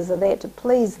dancers are there to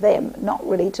please them, not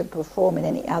really to perform in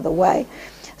any other way.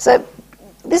 So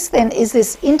this then is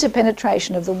this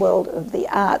interpenetration of the world of the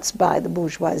arts by the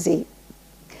bourgeoisie.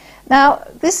 Now,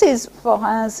 this is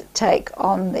Forain's take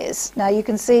on this. Now, you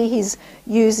can see he's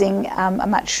using a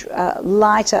much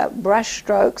lighter brush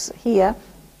strokes here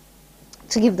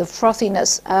to give the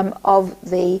frothiness of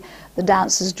the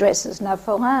dancers' dresses. Now,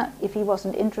 Forain, if he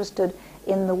wasn't interested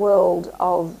in the world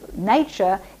of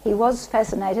nature, he was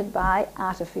fascinated by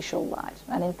artificial light.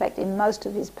 And in fact, in most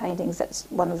of his paintings, that's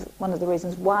one of the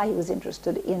reasons why he was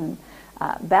interested in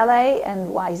ballet and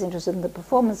why he's interested in the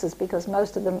performances, because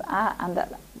most of them are under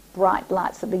bright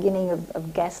lights, the beginning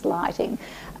of gas lighting.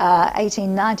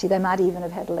 1890, they might even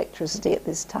have had electricity at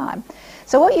this time.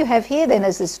 So what you have here then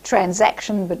is this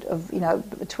transaction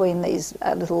between these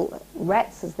little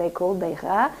rats, as they're called, les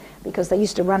rats, because they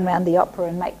used to run around the opera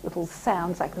and make little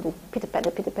sounds like little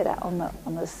pitter-patter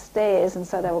on the stairs, and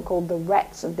so they were called the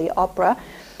rats of the opera.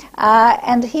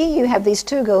 And here you have these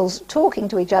two girls talking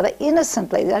to each other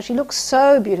innocently. Now, she looks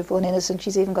so beautiful and innocent.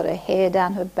 She's even got her hair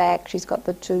down her back. She's got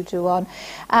the tutu on.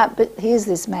 But here's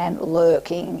this man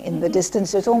lurking in the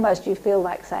distance. It's almost, you feel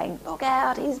like saying, look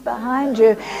out, he's behind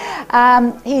you.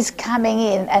 He's coming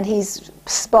in and he's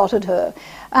spotted her.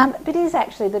 But is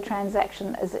actually the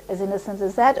transaction as innocent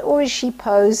as that, or is she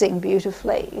posing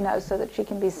beautifully, so that she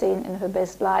can be seen in her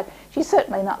best light? She's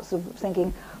certainly not sort of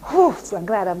thinking, oh, so I'm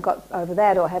glad I've got over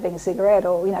that, or having a cigarette,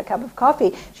 or a cup of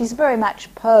coffee. She's very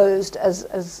much posed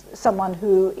as someone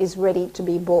who is ready to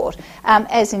be bought,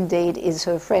 as indeed is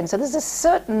her friend. So there's a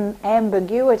certain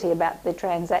ambiguity about the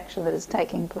transaction that is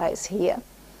taking place here.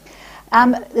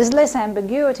 There's less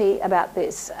ambiguity about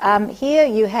this. Here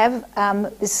you have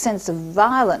this sense of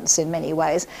violence in many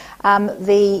ways.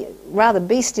 The rather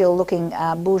bestial-looking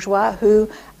bourgeois who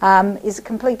is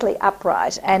completely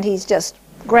upright, and he's just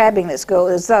grabbing this girl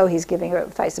as though he's giving her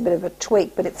face a bit of a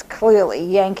tweak, but it's clearly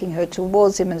yanking her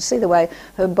towards him, and see the way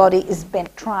her body is bent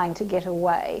trying to get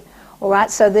away. All right,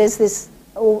 so there's this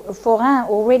Forain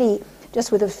already,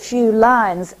 just with a few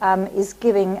lines, is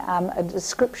giving a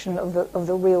description of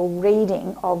the real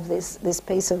reading of this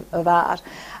piece of art.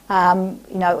 And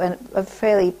a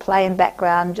fairly plain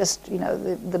background, just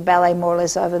the ballet more or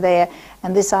less over there,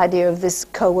 and this idea of this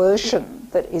coercion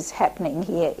that is happening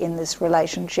here in this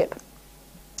relationship.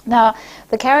 Now,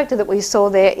 the character that we saw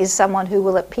there is someone who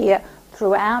will appear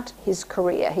throughout his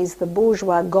career. He's the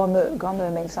bourgeois gommeux.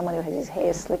 Gommeux means someone who has his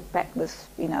hair slicked back with,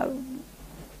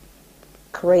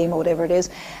 cream or whatever it is,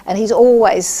 and he's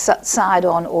always side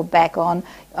on or back on,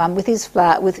 with his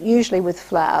usually with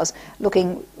flowers,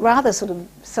 looking rather sort of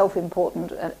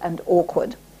self-important and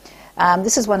awkward.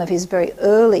 This is one of his very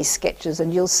early sketches,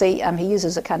 and you'll see he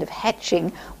uses a kind of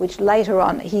hatching, which later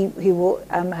on he will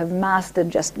have mastered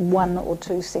just one or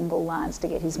two single lines to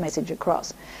get his message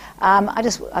across.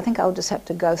 I think I'll just have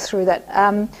to go through that.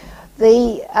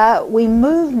 We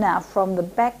move now from the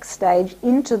backstage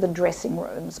into the dressing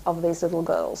rooms of these little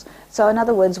girls. So in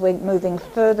other words, we're moving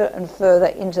further and further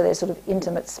into their sort of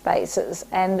intimate spaces,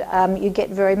 and you get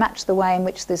very much the way in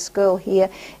which this girl here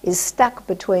is stuck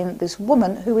between this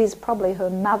woman who is probably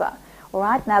her mother. All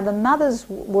right, now the mothers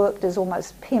worked as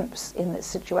almost pimps in this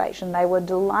situation. They were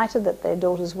delighted that their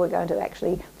daughters were going to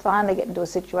actually finally get into a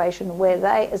situation where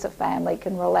they as a family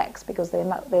can relax, because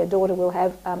their daughter will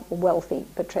have a wealthy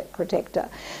protector.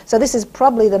 So this is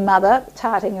probably the mother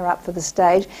tarting her up for the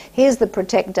stage. Here's the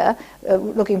protector,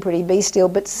 looking pretty bestial,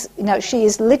 but she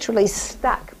is literally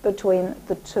stuck between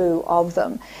the two of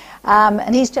them.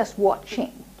 And he's just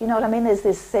watching. You know what I mean? There's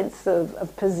this sense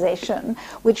of possession,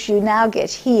 which you now get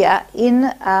here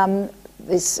in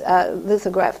this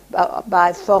lithograph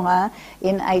by Forain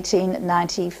in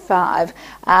 1895,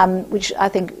 which I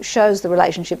think shows the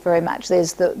relationship very much.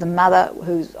 There's the mother,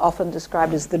 who's often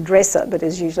described as the dresser, but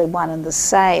is usually one and the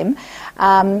same.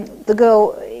 The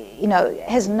girl,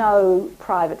 has no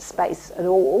private space at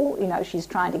all. She's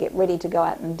trying to get ready to go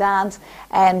out and dance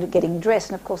and getting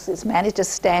dressed, and of course this man is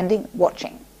just standing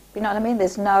watching. You know what I mean?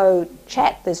 There's no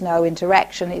chat, there's no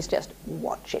interaction, he's just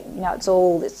watching. It's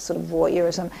all this sort of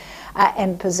voyeurism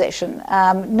and possession.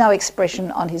 No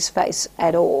expression on his face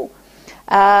at all.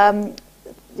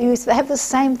 You have the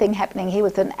same thing happening here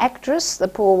with an actress. The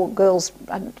poor girl's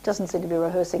doesn't seem to be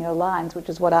rehearsing her lines, which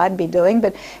is what I'd be doing,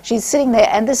 but she's sitting there,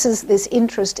 and this is this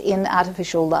interest in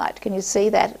artificial light. Can you see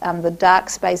that? The dark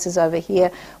spaces over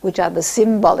here, which are the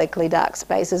symbolically dark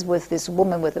spaces, with this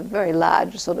woman with a very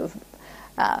large sort of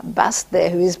bust there,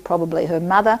 who is probably her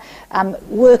mother,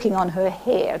 working on her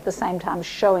hair at the same time,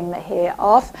 showing the hair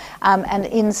off, and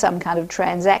in some kind of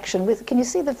transaction with. Can you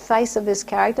see the face of this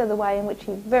character, the way in which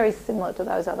he's very similar to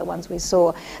those other ones we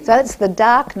saw? So that's the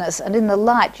darkness, and in the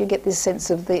light you get this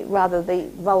sense of the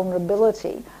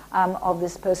vulnerability of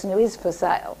this person who is for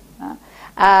sale.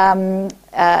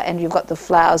 And you've got the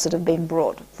flowers that have been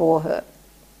brought for her.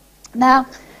 Now,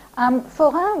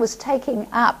 Forain was taking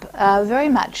up very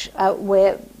much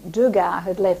where Degas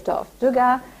had left off.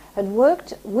 Degas had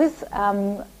worked with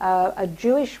a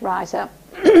Jewish writer,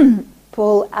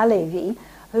 Paul Halévy,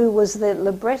 who was the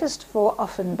librettist for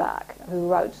Offenbach, who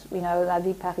wrote, you know, La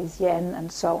Vie Parisienne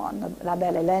and so on, La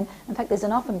Belle Hélène. In fact, there's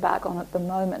an Offenbach on at the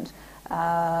moment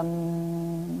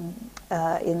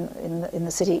in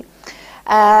the city.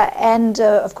 And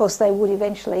of course they would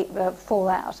eventually fall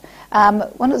out.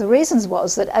 One of the reasons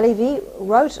was that Halévy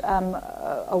wrote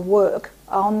a work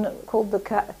called the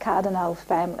Cardinal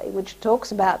Family, which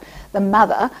talks about the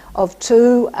mother of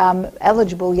two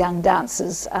eligible young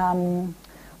dancers,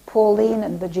 Pauline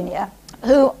and Virginia,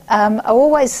 who are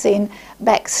always seen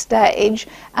backstage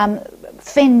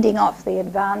fending off the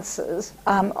advances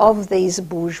of these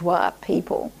bourgeois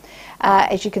people.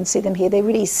 As you can see them here, they're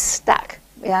really stuck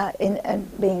in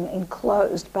being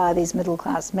enclosed by these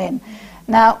middle-class men.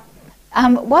 Now,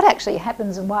 what actually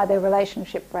happens and why their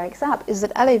relationship breaks up is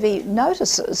that Halévy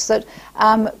notices that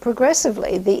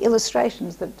progressively the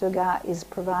illustrations that Degas is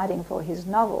providing for his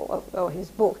novel or his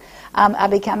book are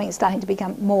starting to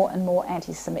become more and more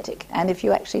anti-Semitic. And if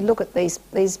you actually look at these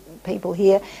people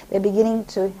here, they're beginning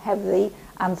to have the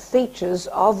features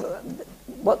of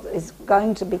what is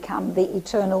going to become the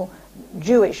eternal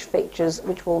Jewish features,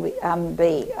 which will be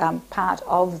part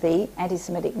of the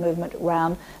anti-Semitic movement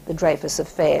around the Dreyfus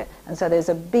affair. And so there's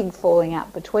a big falling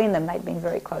out between them. They'd been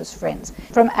very close friends.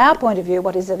 From our point of view,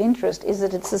 what is of interest is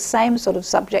that it's the same sort of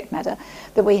subject matter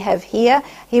that we have here.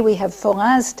 Here we have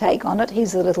Forain's take on it.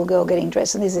 Here's the little girl getting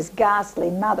dressed, and there's this ghastly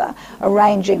mother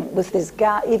arranging with this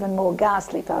even more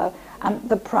ghastly fellow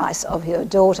the price of her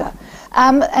daughter.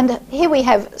 And here we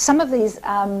have some of these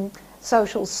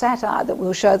social satire that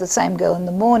will show the same girl in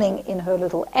the morning in her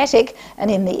little attic,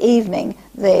 and in the evening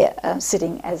they're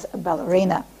sitting as a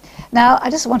ballerina. Now,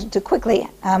 I just wanted to quickly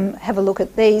have a look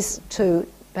at these two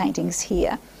paintings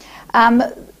here.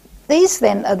 These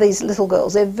then are these little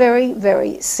girls. They're very,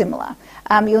 very similar.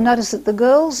 You'll notice that the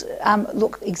girls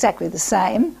look exactly the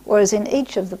same, whereas in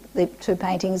each of the two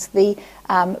paintings, the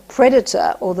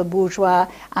predator or the bourgeois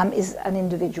is an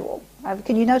individual.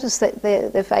 Can you notice that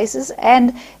their faces?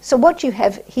 And so what you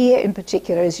have here in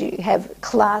particular is you have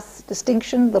class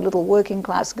distinction, the little working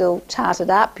class girl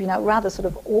tarted up, you know, rather sort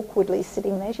of awkwardly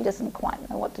sitting there. She doesn't quite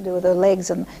know what to do with her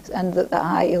legs and the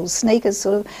high heel sneakers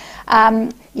sort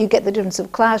of. You get the difference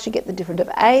of class, you get the difference of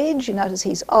age. You notice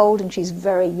he's old and she's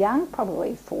very young,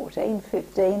 probably 14,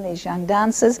 15, these young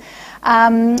dancers.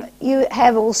 You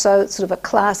have also sort of a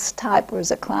class type, or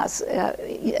as a class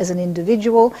as an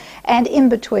individual, and in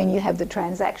between you have the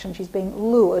transaction. She's being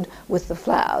lured with the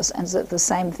flowers, and so the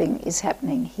same thing is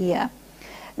happening here.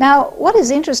 Now, what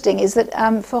is interesting is that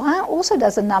Forain also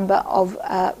does a number of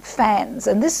fans,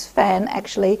 and this fan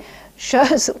actually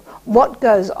shows what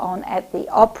goes on at the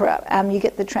opera. You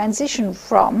get the transition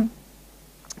from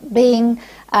being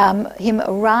him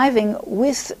arriving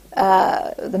with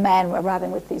the man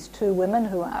arriving with these two women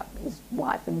who are his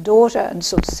wife and daughter, and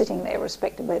sort of sitting there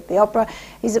respectively at the opera.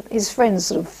 His friends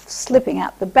sort of slipping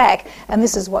out the back, and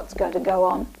this is what's going to go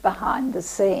on behind the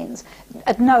scenes.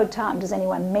 At no time does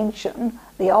anyone mention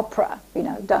the opera, you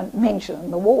know, don't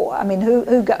mention the war. I mean,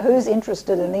 who's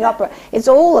interested in the opera? It's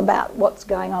all about what's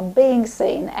going on, being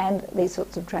seen, and these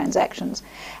sorts of transactions.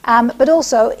 But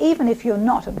also, even if you're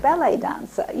not a ballet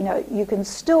dancer, you know, you can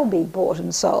still be bought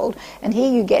and sold. And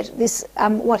here you get this,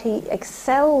 what he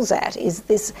excels at is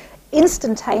this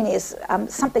instantaneous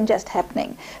something just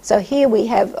happening. So here we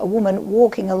have a woman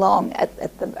walking along at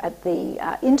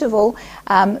the interval,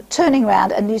 turning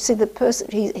around, and you see the person.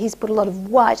 He's put a lot of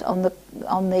white on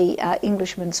the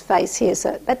Englishman's face here.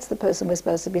 So that's the person we're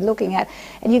supposed to be looking at.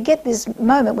 And you get this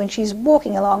moment when she's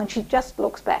walking along and she just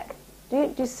looks back.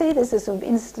 Do you see this sort of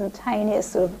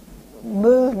instantaneous sort of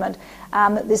movement,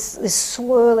 this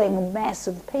swirling mass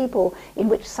of people in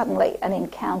which suddenly an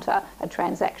encounter, a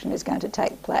transaction is going to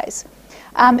take place.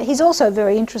 He's also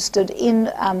very interested in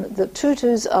the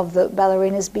tutus of the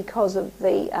ballerinas because of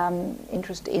the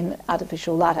interest in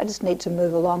artificial light. I just need to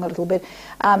move along a little bit.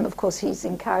 Of course, he's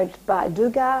encouraged by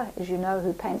Degas, as you know,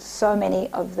 who paints so many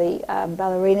of the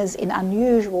ballerinas in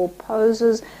unusual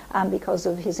poses because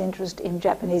of his interest in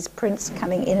Japanese prints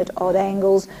coming in at odd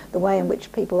angles, the way in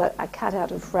which people are cut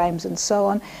out of frames and so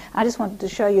on. I just wanted to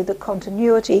show you the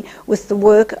continuity with the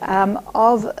work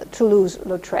of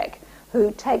Toulouse-Lautrec,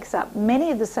 who takes up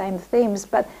many of the same themes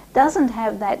but doesn't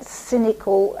have that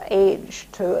cynical edge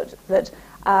to it that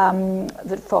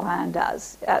Forain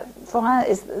does. Forain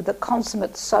is the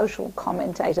consummate social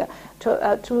commentator.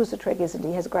 Toulouse-Lautrec isn't.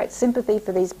 He has great sympathy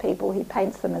for these people. He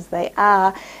paints them as they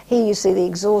are. Here you see the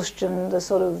exhaustion, the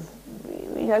sort of,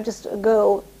 you know, just a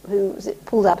girl who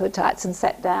pulled up her tights and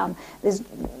sat down. There's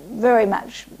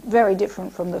very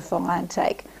different from the Forain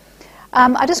take.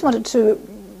 I just wanted to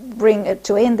bring it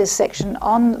to end this section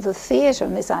on the theatre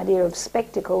and this idea of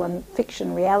spectacle and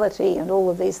fiction, reality, and all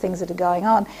of these things that are going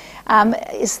on,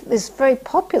 is this very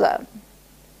popular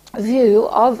view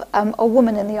of a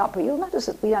woman in the opera. You'll notice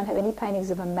that we don't have any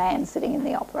paintings of a man sitting in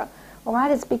the opera. All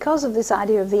right, it's because of this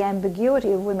idea of the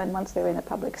ambiguity of women once they're in a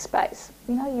public space.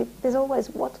 You know, there's always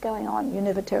what's going on. You're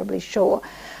never terribly sure.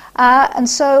 And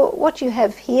so what you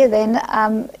have here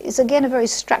then is again a very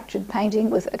structured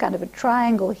painting with a kind of a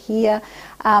triangle here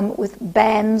with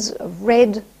bands of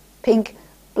red, pink,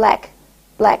 black,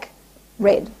 black,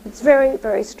 red. It's very,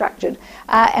 very structured.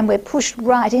 And we're pushed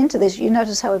right into this. You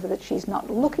notice, however, that she's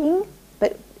not looking,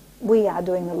 but we are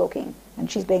doing the looking. And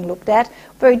she's being looked at.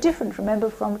 Very different, remember,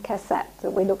 from Cassatt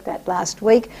that we looked at last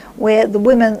week, where the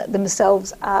women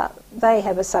themselves they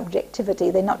have a subjectivity.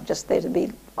 They're not just there to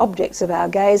be objects of our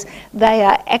gaze. They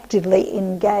are actively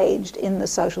engaged in the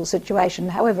social situation.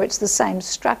 However, it's the same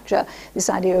structure, this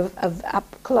idea of up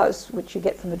close, which you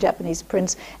get from the Japanese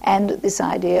prints, and this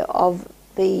idea of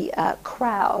the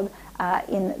crowd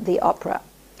in the opera.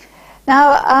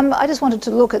 Now, I just wanted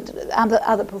to look at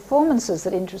other performances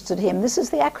that interested him. This is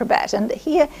the acrobat, and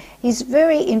here he's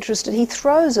very interested. He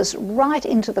throws us right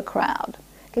into the crowd.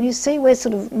 Can you see we're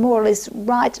sort of more or less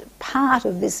right part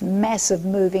of this mass of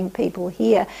moving people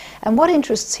here? And what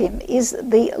interests him is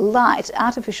the light,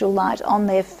 artificial light on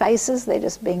their faces. They're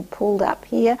just being pulled up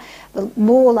here. The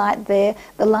more light there,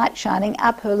 the light shining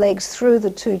up her legs through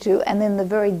the tutu, and then the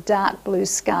very dark blue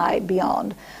sky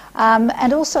beyond.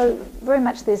 And also very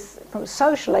much this, from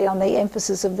socially, on the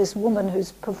emphasis of this woman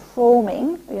who's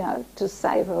performing, you know, to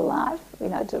save her life, you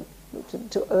know,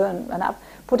 to earn enough,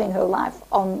 putting her life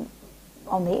on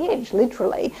the edge,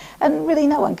 literally, and really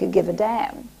no one could give a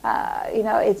damn. You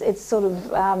know, it's sort of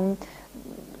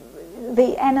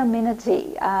the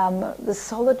anonymity, the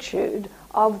solitude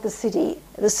of the city,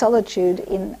 the solitude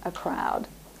in a crowd.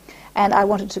 And I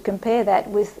wanted to compare that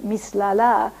with Miss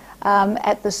Lala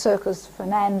at the Circus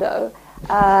Fernando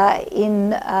in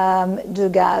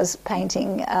Degas'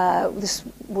 painting. This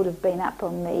would have been up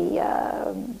on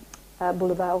the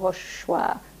Boulevard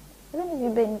Rochechouart. Have any of you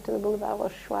been to the Boulevard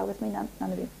Rochechouart with me? None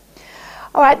of you.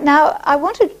 All right, now I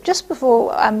wanted, just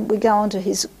before we go on to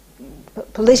his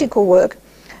political work,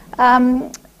 I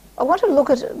want to look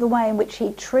at the way in which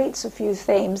he treats a few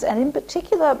themes, and in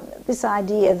particular this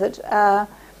idea that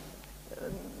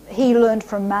he learned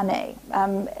from Manet.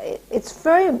 It's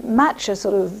very much a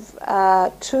sort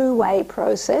of two-way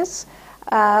process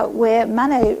where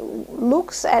Manet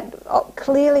looks at,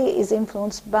 clearly is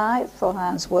influenced by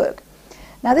Forain's work.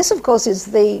 Now this, of course, is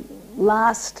the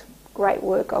last great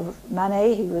work of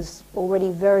Manet. He was already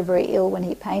very, very ill when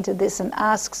he painted this, and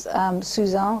asks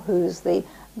Suzanne, who's the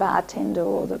bartender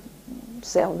or the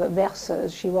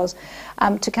verseuse she was,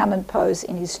 to come and pose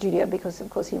in his studio, because of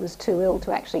course he was too ill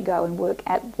to actually go and work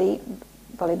at the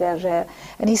Folies Bergère.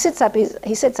 And he sets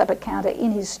up a counter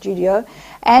in his studio,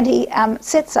 and he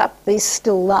sets up the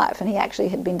still life, and he actually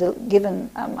had been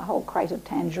given a whole crate of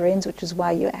tangerines, which is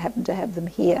why you happen to have them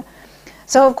here.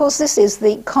 So of course this is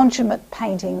the consummate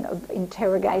painting of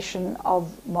interrogation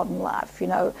of modern life. You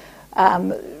know,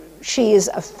 she is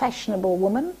a fashionable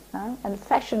woman, and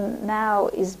fashion now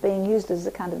is being used as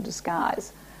a kind of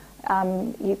disguise.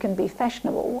 You can be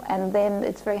fashionable, and then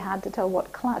it's very hard to tell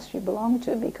what class you belong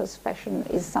to, because fashion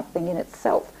is something in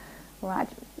itself, right?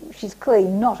 She's clearly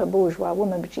not a bourgeois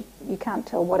woman, but you can't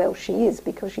tell what else she is,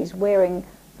 because she's wearing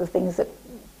the things that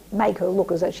make her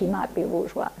look as though she might be a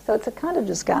bourgeois. So it's a kind of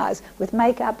disguise. With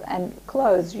makeup and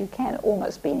clothes, you can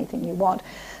almost be anything you want.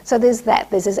 So there's that.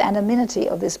 There's this anonymity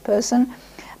of this person.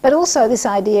 But also this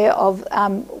idea of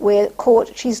where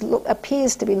court, she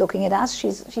appears to be looking at us.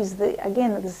 She's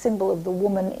again the symbol of the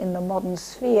woman in the modern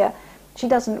sphere. She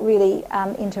doesn't really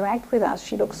interact with us.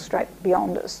 She looks straight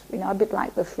beyond us, you know, a bit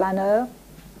like the flaneur.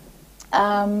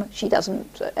 She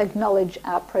doesn't acknowledge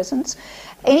our presence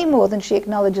any more than she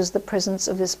acknowledges the presence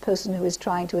of this person who is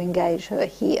trying to engage her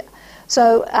here.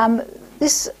 So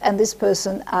this and this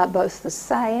person are both the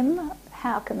same.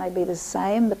 How can they be the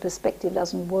same? The perspective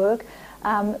doesn't work.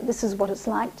 This is what it's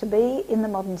like to be in the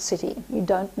modern city. You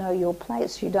don't know your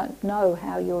place. You don't know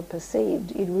how you're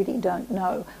perceived. You really don't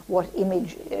know what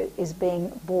image is being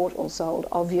bought or sold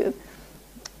of you.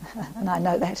 And I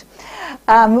know that.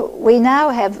 We now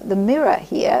have the mirror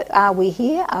here. Are we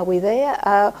here? Are we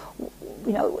there?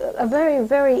 You know, a very,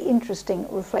 very interesting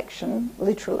reflection,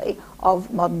 literally,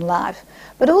 of modern life.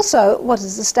 But also, what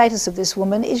is the status of this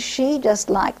woman? Is she just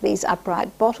like these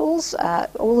upright bottles?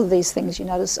 All of these things, you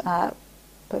notice, are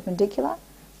perpendicular,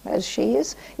 as she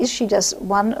is. Is she just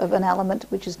one of an element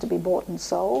which is to be bought and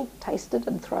sold, tasted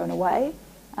and thrown away?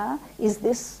 Is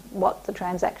this what the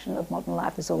transaction of modern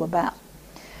life is all about?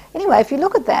 Anyway, if you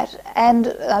look at that, and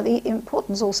the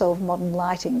importance also of modern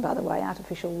lighting, by the way,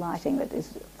 artificial lighting that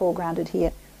is foregrounded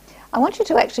here, I want you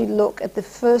to actually look at the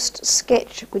first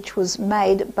sketch which was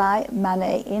made by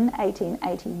Manet in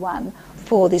 1881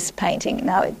 for this painting.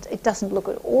 Now, it doesn't look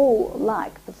at all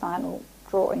like the final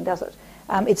drawing, does it?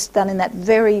 It's done in that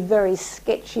very, very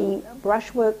sketchy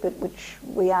brushwork which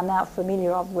we are now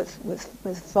familiar of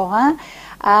with Forain.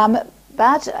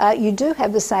 But you do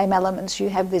have the same elements. You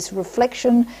have this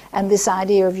reflection and this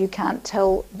idea of you can't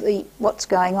tell what's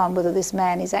going on, whether this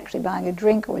man is actually buying a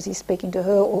drink or is he speaking to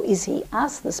her or is he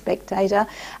us, the spectator,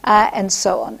 and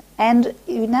so on. And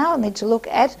you now need to look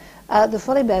at the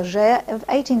Folies Bergères of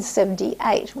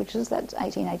 1878, which is that's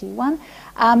 1881,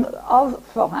 of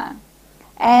Forain.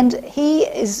 And he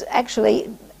is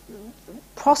actually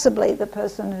possibly the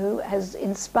person who has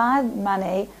inspired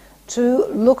Manet to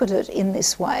look at it in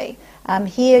this way.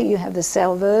 Here you have the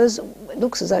Salveuse. It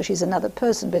looks as though she's another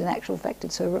person, but in actual fact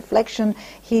it's her reflection.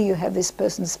 Here you have this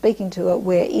person speaking to her,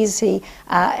 where is he,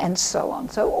 and so on.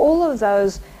 So all of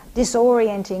those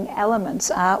disorienting elements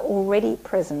are already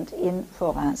present in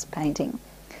Forain's painting.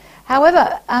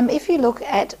 However, if you look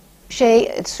at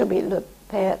it should be Le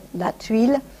Père La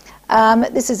Tuile.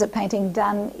 This is a painting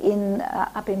done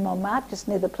up in Montmartre, just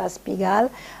near the Place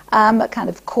Pigalle, a kind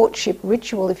of courtship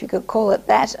ritual, if you could call it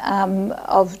that,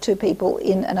 of two people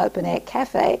in an open-air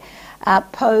cafe,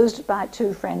 posed by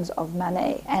two friends of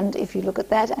Manet. And if you look at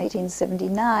that,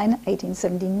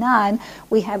 1879,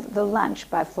 we have The Lunch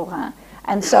by Forain.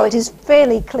 And so it is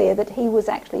fairly clear that he was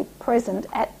actually present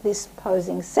at this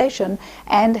posing session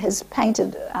and has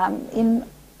painted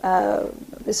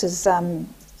this is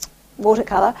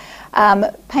watercolour,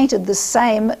 painted the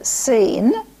same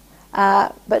scene,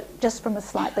 but just from a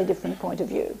slightly different point of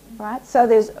view. Right? So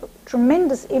there's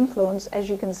tremendous influence, as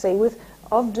you can see,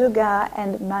 of Degas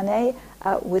and Manet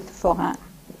with Forain.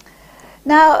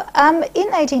 Now, in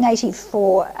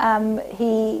 1884,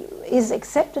 he is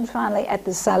accepted finally at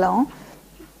the Salon,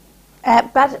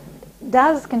 but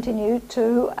does continue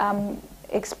to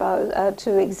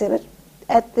exhibit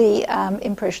at the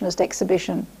Impressionist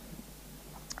exhibition.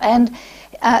 And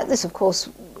this, of course,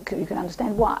 you can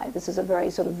understand why. This is a very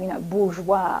sort of,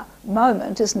 bourgeois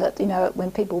moment, isn't it?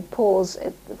 When people pause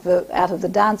out of the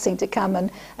dancing to come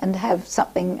and have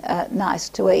something nice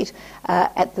to eat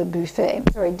at the buffet.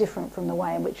 Very different from the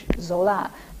way in which Zola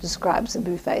describes the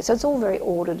buffet. So it's all very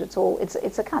ordered.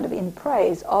 It's a kind of in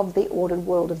praise of the ordered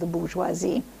world of the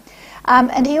bourgeoisie.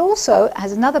 And he also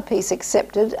has another piece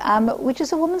accepted, which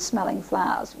is A Woman Smelling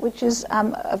Flowers, which is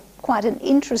quite an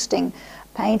interesting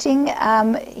painting.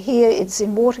 Here it's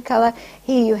in watercolour.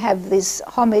 Here you have this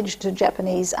homage to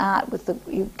Japanese art.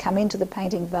 You come into the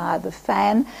painting via the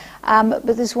fan, but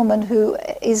this woman who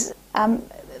is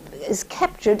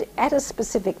captured at a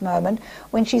specific moment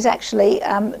when she's actually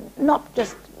not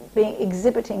just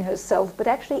exhibiting herself, but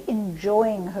actually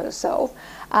enjoying herself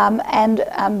and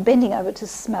bending over to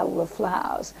smell the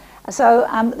flowers. So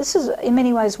this is in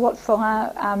many ways what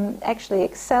Forain actually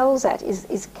excels at,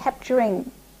 is capturing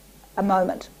a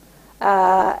moment,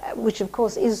 which of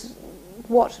course is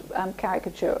what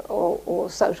caricature or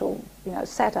social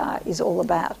satire is all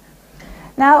about.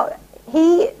 Now,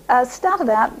 he started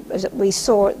out, as we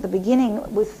saw at the beginning,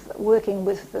 with working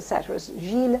with the satirist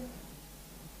Gilles,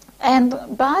 and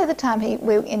by the time he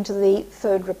went into the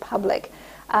Third Republic,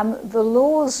 the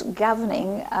laws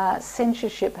governing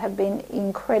censorship have been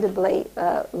incredibly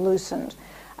loosened.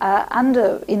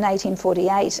 In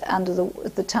 1848, at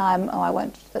the time, of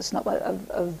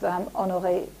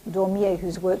Honoré Daumier,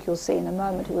 whose work you'll see in a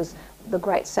moment, who was the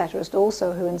great satirist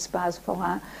also who inspires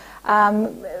Forain,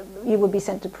 you would be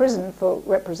sent to prison for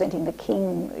representing the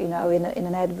king, in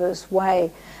an adverse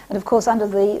way. And of course, under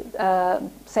the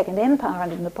Second Empire,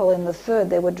 under Napoleon III,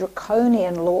 there were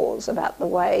draconian laws about the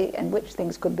way in which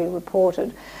things could be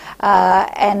reported,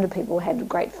 and people had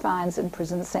great fines and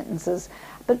prison sentences.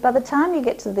 But by the time you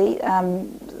get to the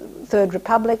Third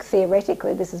Republic,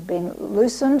 theoretically this has been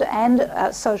loosened, and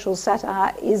social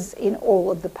satire is in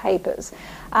all of the papers.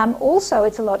 Also,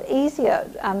 it's a lot easier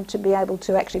to be able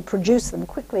to actually produce them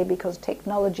quickly because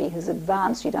technology has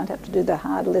advanced. You don't have to do the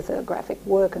hard lithographic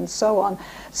work and so on.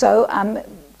 So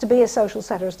to be a social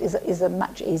satirist is a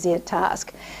much easier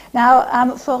task.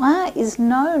 Now, Forain is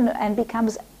known and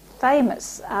becomes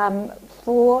famous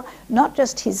for not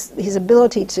just his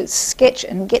ability to sketch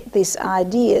and get these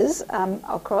ideas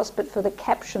across, but for the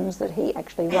captions that he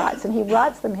actually writes. And he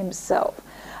writes them himself.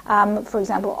 For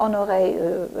example, Honoré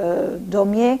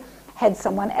Daumier had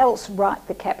someone else write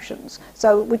the captions,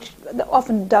 so which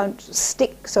often don't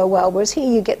stick so well, whereas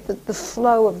here you get the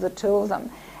flow of the two of them.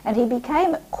 And he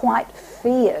became quite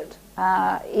feared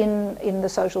in the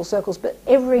social circles, but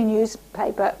every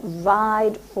newspaper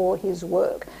vied for his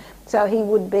work. So he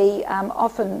would be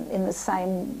often in the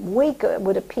same week,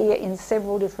 would appear in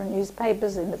several different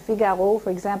newspapers, in the Figaro, for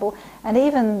example, and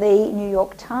even the New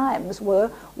York Times were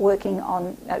working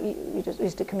on,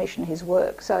 used to commission his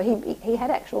work. So he had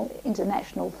actual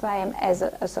international fame as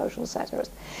a social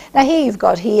satirist. Now here you've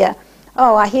got here,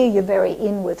 oh, I hear you're very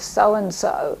in with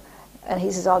so-and-so, and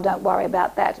he says, oh, don't worry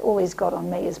about that, all he's got on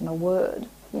me is my word,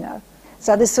 you know.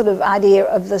 So this sort of idea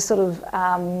of the sort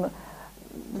of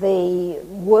the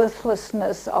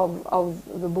worthlessness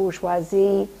of the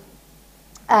bourgeoisie,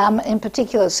 in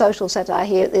particular social satire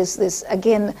here, there's this,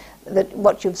 again, that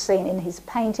what you've seen in his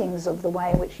paintings of the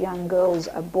way in which young girls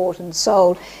are bought and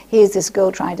sold. Here's this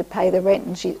girl trying to pay the rent,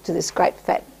 and she, to this great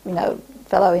fat, you know,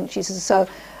 fellow, and she says,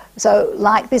 so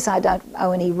like this I don't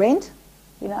owe any rent,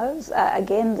 you know.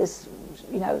 Again, this,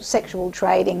 you know, sexual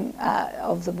trading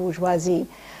of the bourgeoisie.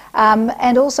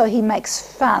 And also he makes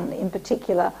fun, in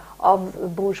particular, of the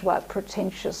bourgeois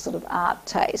pretentious sort of art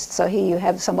taste. So here you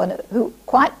have someone who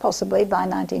quite possibly by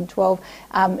 1912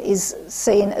 is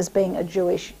seen as being a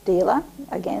Jewish dealer,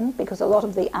 again, because a lot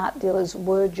of the art dealers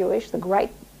were Jewish, the great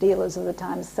dealers of the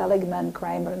time, Seligman,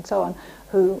 Kramer and so on,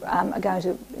 who are going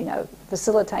to, you know,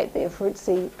 facilitate their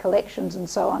fruitsy collections and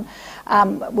so on,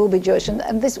 will be Jewish.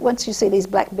 And this, once you see these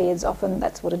black beards, often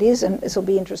that's what it is, and this will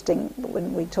be interesting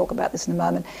when we talk about this in a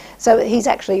moment. So he's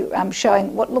actually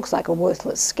showing what looks like a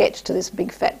worthless sketch to this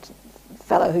big fat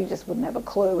fellow who just wouldn't have a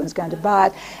clue and is going to buy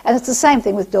it. And it's the same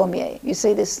thing with Daumier. You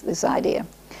see this idea.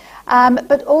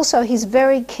 But also he's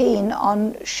very keen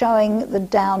on showing the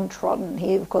downtrodden.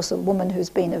 Here, of course, a woman who's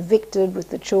been evicted with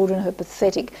the children, her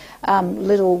pathetic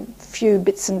little few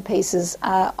bits and pieces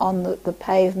on the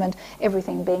pavement,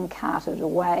 everything being carted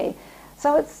away.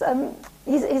 So it's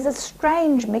he's a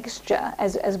strange mixture,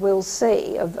 as we'll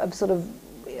see, of sort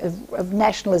of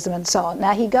nationalism and so on.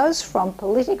 Now he goes from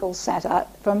political satire,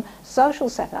 from social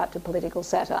satire to political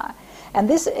satire. And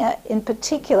this in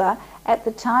particular at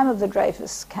the time of the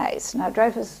Dreyfus case. Now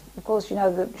Dreyfus, of course, you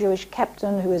know, the Jewish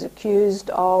captain who is accused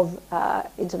of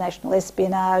international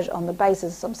espionage on the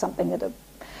basis of something that a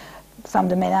femme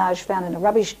de ménage found in a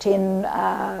rubbish tin,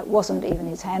 wasn't even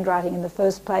his handwriting in the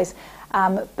first place,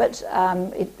 but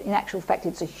in actual fact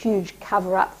it's a huge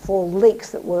cover-up for leaks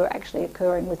that were actually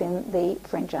occurring within the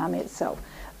French army itself.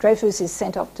 Dreyfus is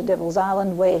sent off to Devil's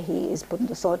Island, where he is put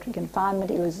into solitary confinement.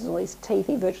 He loses all his teeth.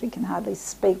 He virtually can hardly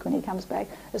speak when he comes back.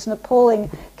 It's an appalling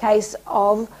case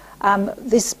of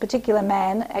this particular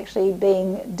man actually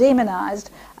being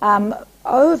demonised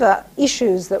over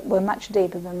issues that were much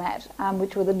deeper than that,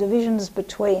 which were the divisions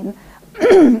between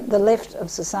the left of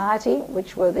society,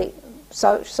 which were the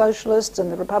socialists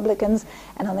and the Republicans,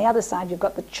 and on the other side you've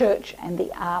got the church and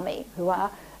the army, who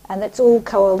are, and that's all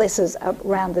coalesces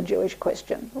around the Jewish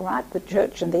question, right? The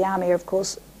church and the army are, of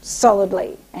course,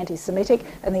 solidly anti-Semitic,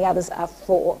 and the others are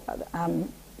for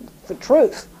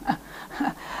truth.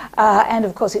 And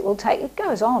of course it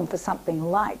goes on for something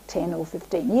like 10 or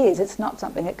 15 years. It's not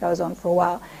something that goes on for a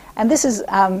while. And this is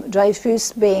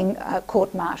Dreyfus being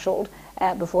court-martialed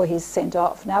before he's sent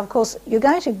off. Now, of course, you're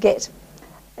going to get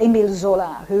Émile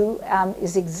Zola, who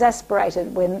is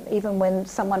exasperated even when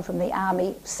someone from the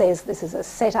army says this is a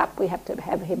setup, we have to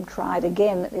have him tried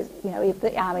again. You know, if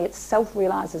the army itself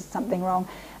realises something wrong,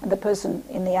 and the person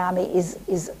in the army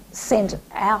is sent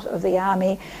out of the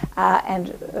army, and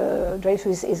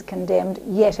Dreyfus is condemned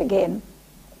yet again.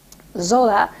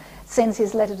 Zola sends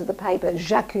his letter to the paper,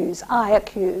 J'accuse, I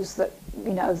accuse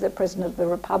the President of the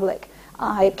Republic,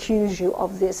 I accuse you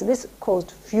of this. And this caused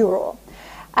furor.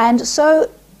 And so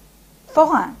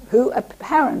Forain, who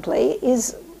apparently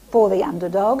is for the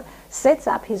underdog, sets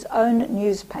up his own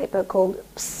newspaper called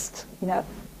Psst,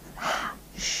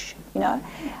 shh,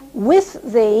 with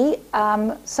the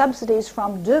subsidies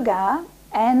from Degas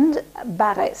and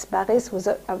Barrès. Barrès was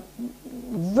a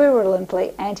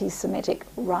virulently anti-Semitic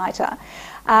writer.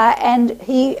 And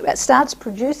he starts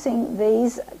producing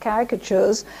these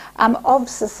caricatures of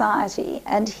society.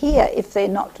 And here, if they're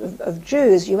not of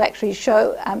Jews, you actually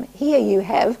show, here you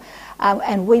have,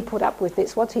 and we put up with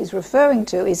this, what he's referring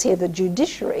to is here the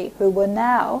judiciary, who were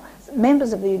now,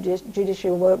 members of the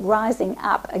judiciary were rising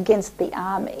up against the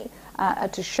army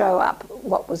to show up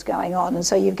what was going on. And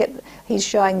so he's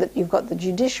showing that you've got the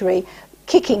judiciary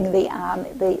kicking the army,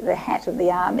 the hat of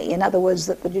the army. In other words,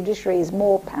 that the judiciary is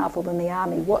more powerful than the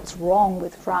army. What's wrong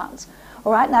with France?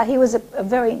 All right, now he was a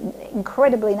very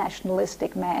incredibly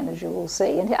nationalistic man, as you will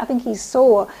see, and I think he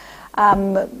saw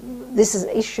this is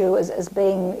issue as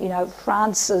being, you know,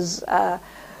 France's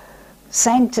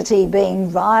sanctity being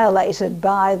violated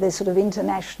by this sort of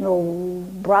international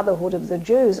brotherhood of the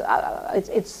Jews.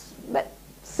 That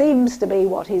seems to be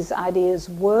what his ideas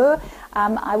were.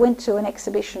 I went to an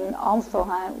exhibition on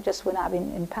Forain just when I've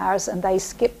been in Paris, and they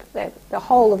skip the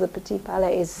whole of the Petit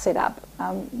Palais is set up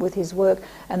with his work,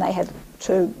 and they had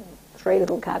 2-3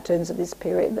 little cartoons of this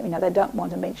period. You know, they don't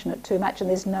want to mention it too much, and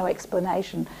there's no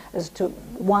explanation as to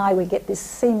why we get this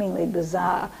seemingly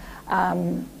bizarre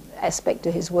aspect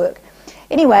to his work.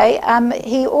 Anyway,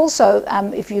 he also,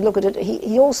 if you look at it,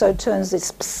 he also turns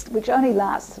this, which only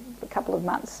lasts a couple of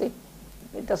months. It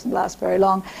doesn't last very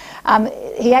long.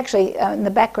 He actually, in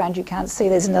the background you can't see,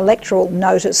 there's an electoral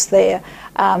notice there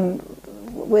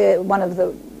where one of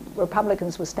the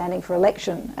Republicans was standing for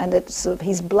election, and it's sort of,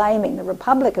 he's blaming the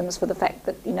Republicans for the fact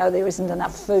that, you know, there isn't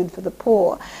enough food for the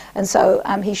poor. And so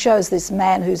he shows this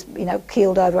man who's, you know,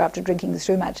 keeled over after drinking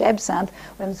too much absinthe,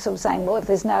 and sort of saying, well, if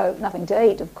there's nothing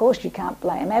to eat, of course you can't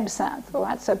blame absinthe, all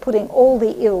right? So putting all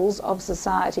the ills of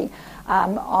society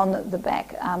on the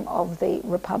back of the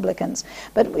Republicans.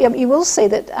 But you will see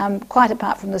that quite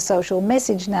apart from the social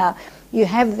message now, you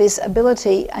have this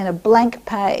ability in a blank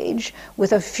page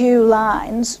with a few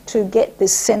lines to get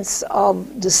this sense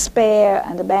of despair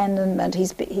and abandonment.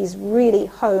 He's really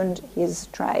honed his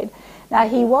trade. Now,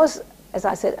 he was, as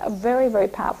I said, a very, very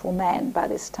powerful man by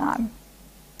this time.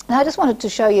 And I just wanted to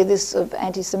show you this sort of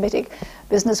anti-Semitic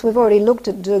business. We've already looked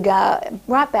at Degas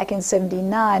right back in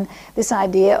 '79, this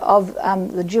idea of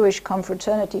the Jewish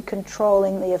confraternity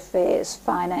controlling the affairs,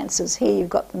 finances. Here you've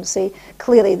got them see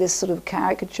clearly this sort of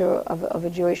caricature of a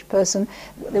Jewish person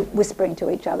whispering to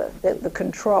each other, the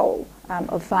control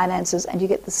of finances, and you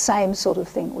get the same sort of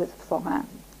thing with Forain.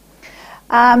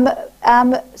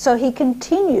 So he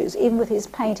continues, even with his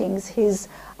paintings, his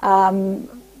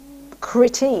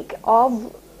critique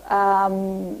of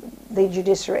the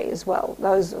judiciary as well,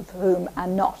 those of whom are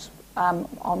not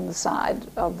on the side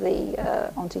of the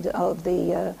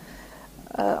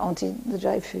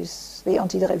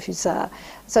anti-Dreyfusard.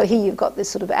 So here you've got this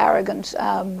sort of arrogant,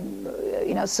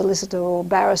 you know, solicitor or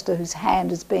barrister whose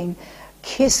hand is being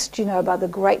kissed, you know, by the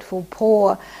grateful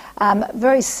poor.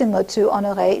 Very similar to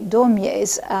Honoré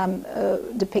Daumier's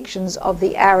depictions of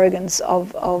the arrogance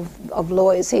of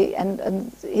lawyers.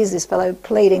 And here's this fellow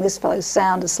pleading, this fellow's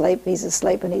sound asleep, he's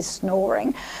asleep and he's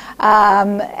snoring.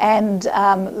 And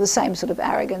the same sort of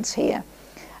arrogance here.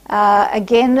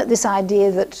 Again, this idea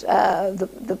that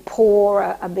the poor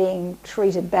are being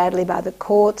treated badly by the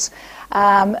courts.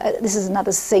 This is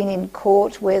another scene in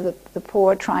court where the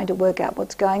poor are trying to work out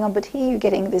what's going on, but here you're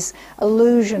getting this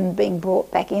illusion being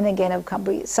brought back in again of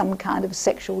some kind of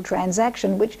sexual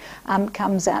transaction, which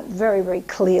comes out very, very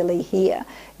clearly here.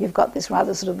 You've got this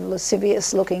rather sort of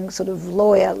lascivious-looking sort of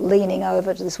lawyer leaning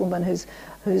over to this woman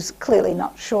who's clearly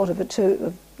not short of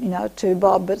two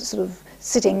bob, but sort of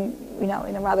sitting, you know,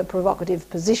 in a rather provocative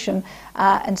position,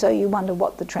 and so you wonder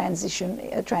what the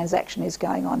transaction is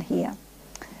going on here.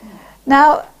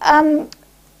 Now,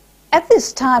 at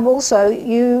this time also,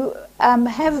 you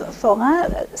have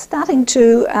Forain starting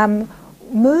to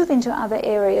move into other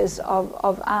areas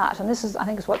of art, and this is, I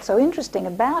think, is what's so interesting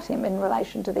about him in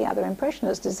relation to the other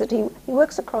Impressionists, is that he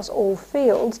works across all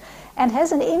fields and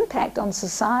has an impact on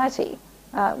society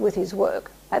with his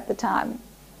work at the time.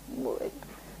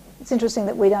 It's interesting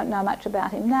that we don't know much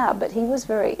about him now, but he was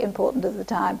very important at the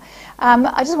time.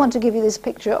 I just want to give you this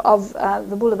picture of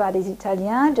the Boulevard des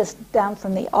Italiens, just down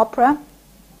from the opera,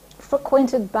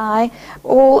 frequented by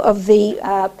all of the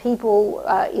people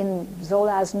in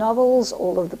Zola's novels,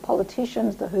 all of the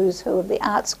politicians, the who's who of the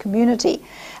arts community.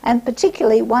 And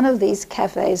particularly one of these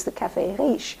cafes, the Café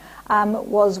Riche,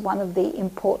 was one of the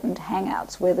important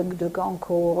hangouts where the de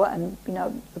Goncourt and, you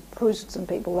know, the Prousts and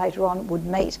people later on would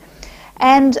meet.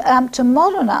 And to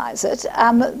modernise it,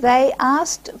 they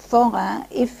asked Forain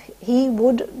if he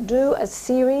would do a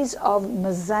series of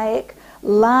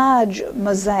large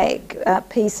mosaic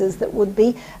pieces that would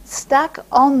be stuck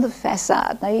on the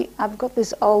facade. Now, I've got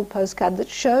this old postcard that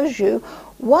shows you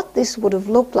what this would have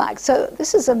looked like. So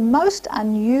this is a most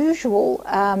unusual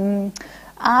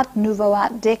Art Nouveau,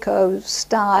 Art Deco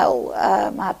style,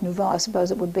 Art Nouveau I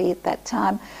suppose it would be at that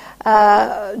time,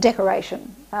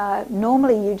 decoration.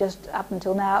 Normally you just, up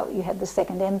until now, you had the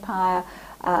Second Empire,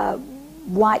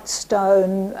 white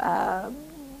stone,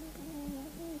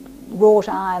 wrought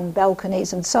iron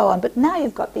balconies and so on, but now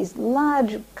you've got these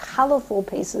large, colourful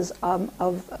pieces of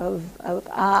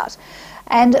art.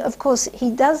 And of course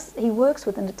he works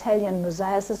with an Italian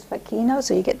mosaicist, Facchino,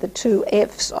 so you get the two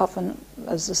F's often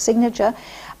as a signature,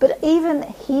 but even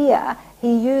here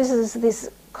he uses this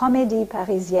comédie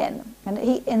parisienne. And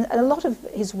in a lot of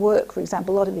his work, for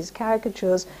example, a lot of his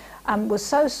caricatures were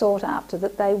so sought after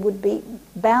that they would be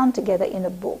bound together in a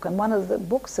book. And one of the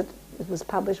books that was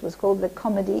published was called the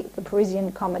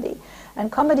Parisian Comedy.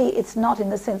 And comedy, it's not in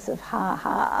the sense of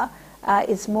ha-ha,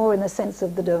 it's more in the sense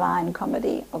of the Divine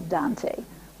Comedy of Dante.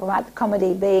 All right, the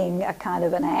comedy being a kind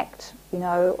of an act, you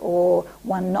know, or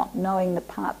one not knowing the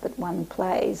part that one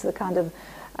plays, the kind of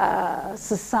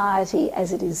society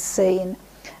as it is seen.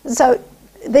 So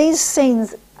these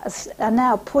scenes are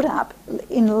now put up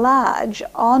in large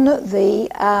on the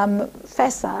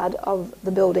facade of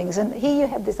the buildings. And here you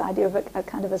have this idea of a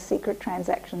kind of a secret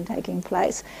transaction taking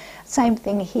place. Same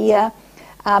thing here.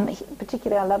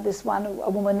 Particularly, I love this one, a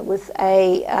woman with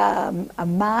a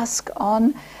mask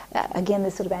on. Again,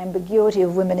 this sort of ambiguity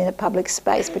of women in a public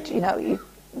space, but, you know,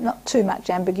 not too much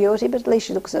ambiguity, but at least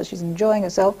she looks as though she's enjoying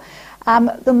herself.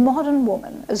 The modern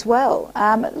woman as well.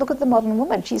 Look at the modern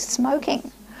woman. She's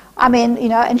smoking. I mean, you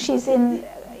know, and she's in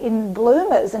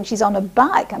bloomers and she's on a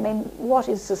bike. I mean, what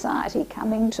is society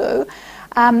coming to?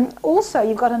 Also,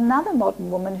 you've got another modern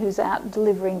woman who's out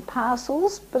delivering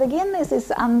parcels, but again, there's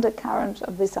this undercurrent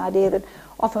of this idea that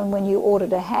often when you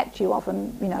ordered a hat, you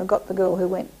often, you know, got the girl who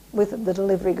went with it, the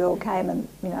delivery girl came and,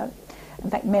 you know, in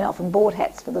fact, men often bought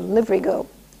hats for the delivery girl.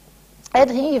 And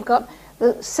here you've got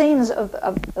the scenes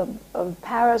of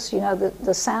Paris, you know,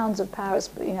 the sounds of Paris,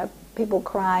 you know, people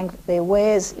crying their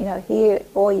wares, you know, here,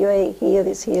 oye, here,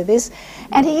 this.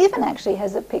 And he even actually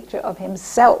has a picture of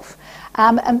himself.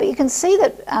 But you can see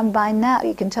that by now,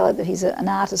 you can tell that he's an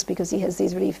artist because he has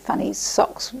these really funny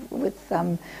socks with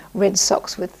red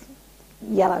socks with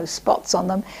yellow spots on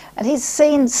them. And he's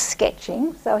seen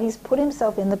sketching, so he's put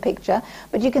himself in the picture.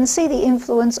 But you can see the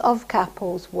influence of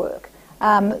Capel's work.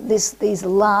 These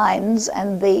lines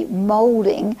and the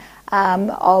moulding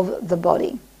of the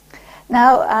body.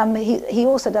 Now, he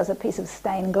also does a piece of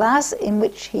stained glass in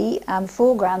which he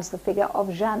foregrounds the figure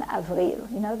of Jeanne Avril,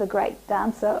 you know, the great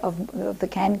dancer of the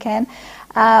can-can.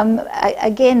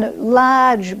 Again,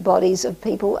 large bodies of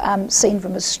people seen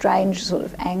from a strange sort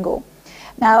of angle.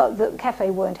 Now, the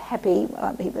Café weren't happy.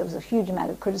 There was a huge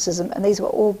amount of criticism, and these were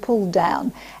all pulled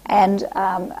down. And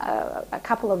a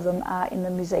couple of them are in the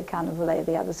Musée Carnavalet.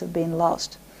 The others have been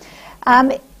lost.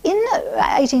 In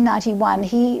 1891,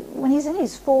 when he's in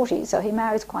his 40s, so he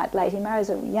marries quite late, he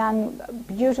marries a young,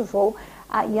 beautiful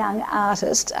young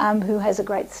artist who has a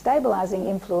great stabilising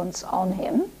influence on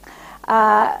him.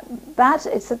 But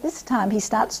it's at this time he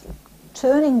starts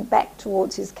turning back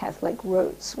towards his Catholic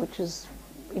roots, which is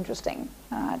interesting.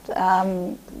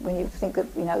 When you think that,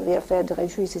 you know, the affair de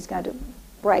Dreyfus is going to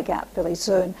break out fairly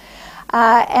soon.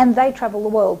 And they travel the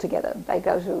world together. They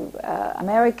go to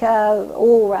America,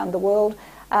 all around the world,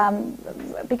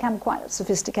 become quite a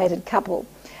sophisticated couple.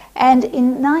 And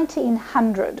in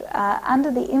 1900, under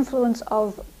the influence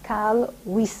of Karl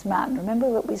Huysmans,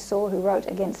 remember that we saw who wrote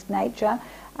Against Nature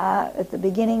at the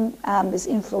beginning, this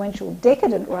influential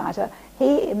decadent writer,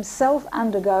 he himself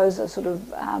undergoes a sort of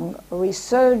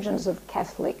resurgence of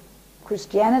Catholic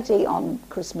Christianity on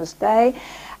Christmas Day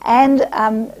and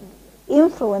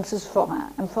influences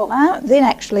Forain. And Forain then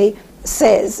actually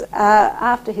says,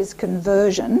 after his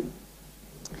conversion,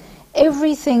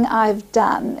 everything I've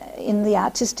done in the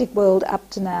artistic world up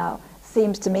to now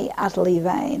seems to me utterly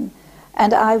vain.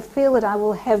 And I feel that I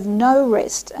will have no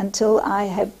rest until I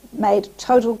have made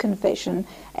total confession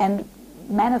and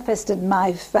manifested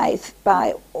my faith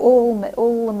by all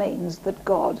the means that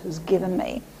God has given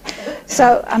me.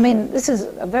 So, I mean, this is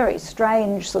a very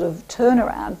strange sort of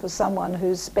turnaround for someone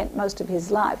who's spent most of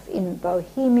his life in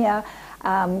Bohemia,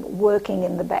 working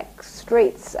in the back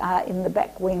streets, in the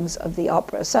back wings of the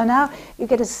opera. So now you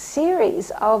get a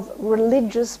series of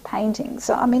religious paintings.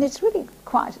 So, I mean, it's really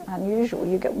quite unusual.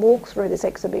 You walk through this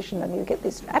exhibition and you get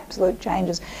these absolute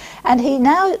changes. And he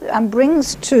now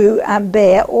brings to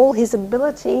bear all his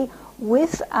ability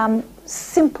with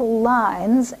simple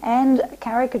lines and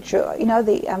caricature. You know,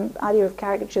 the idea of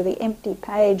caricature, the empty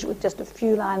page with just a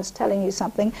few lines telling you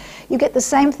something. You get the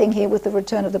same thing here with the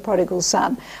Return of the Prodigal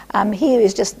Son. Here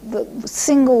is just the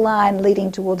single line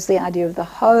leading towards the idea of the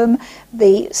home,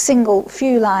 the single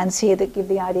few lines here that give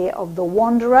the idea of the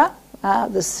wanderer,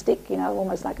 the stick, you know,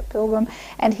 almost like a pilgrim.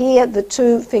 And here the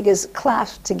two figures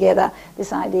clasped together,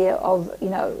 this idea of, you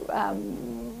know,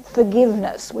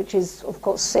 forgiveness, which is, of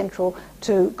course, central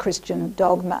to Christian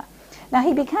dogma. Now,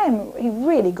 he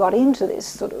really got into this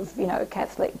sort of, you know,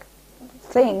 Catholic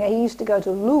thing. He used to go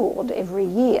to Lourdes every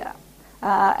year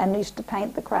and used to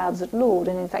paint the crowds at Lourdes.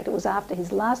 And in fact, it was after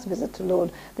his last visit to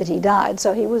Lourdes that he died.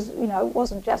 So he was, you know,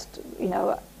 wasn't just, you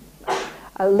know,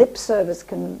 a lip service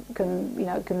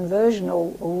conversion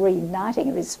or reuniting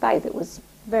of his faith. It was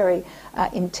very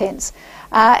intense.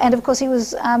 And of course he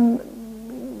was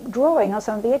drawing on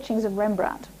some of the etchings of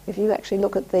Rembrandt, if you actually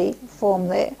look at the form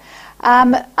there.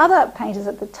 Other painters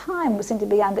at the time seemed to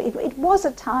be under... It was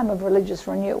a time of religious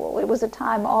renewal. It was a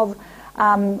time of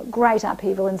great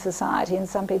upheaval in society, and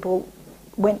some people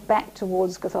went back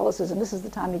towards Catholicism. This is the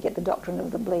time you get the doctrine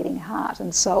of the bleeding heart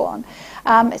and so on.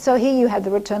 So here you have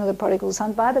the return of the prodigal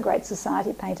son by the great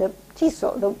society painter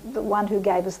Tissot, the one who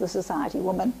gave us the society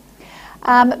woman.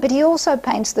 But he also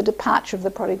paints the departure of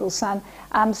the prodigal son,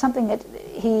 something that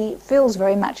he feels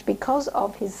very much because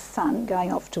of his son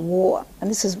going off to war. And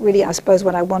this is really, I suppose,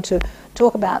 what I want to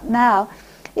talk about now,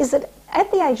 is that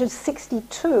at the age of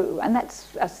 62, and that's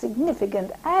a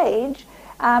significant age,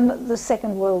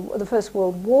 the First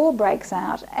World War breaks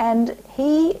out, and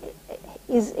he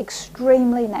is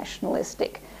extremely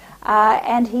nationalistic.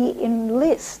 And he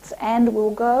enlists and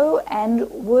will go and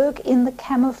work in the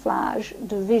camouflage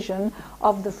division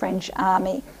of the French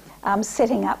army,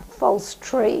 setting up false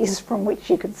trees from which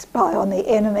you could spy on the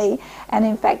enemy, and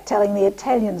in fact telling the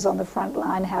Italians on the front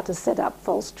line how to set up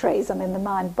false trees. I mean, the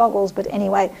mind boggles, but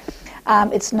anyway,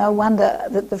 it's no wonder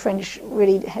that the French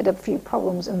really had a few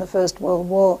problems in the First World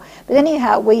War. But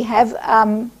anyhow, we have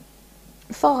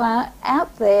Forain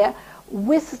out there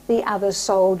with the other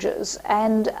soldiers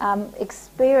and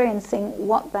experiencing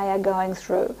what they are going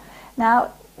through.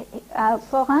 Now,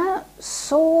 Forain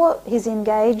saw his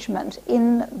engagement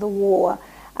in the war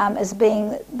as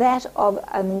being that of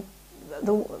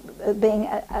being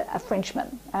a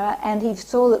Frenchman, and he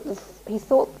saw that he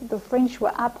thought the French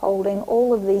were upholding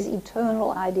all of these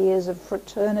eternal ideas of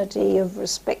fraternity, of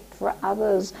respect for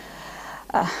others,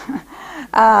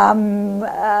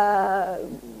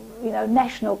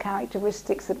 national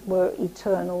characteristics that were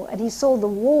eternal. And he saw the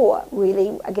war,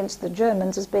 really, against the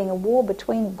Germans as being a war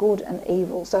between good and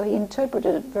evil. So he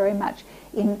interpreted it very much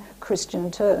in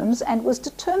Christian terms and was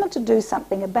determined to do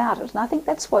something about it. And I think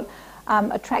that's what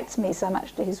attracts me so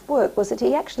much to his work, was that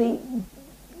he actually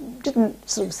didn't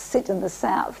sort of sit in the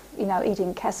south,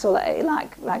 eating cassoulet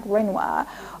like Renoir,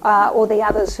 or the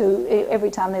others who,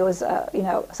 every time there was,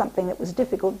 something that was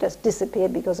difficult, just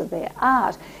disappeared because of their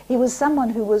art. He was someone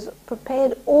who was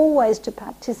prepared always to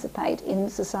participate in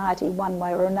society one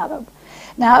way or another.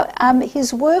 Now,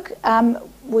 his work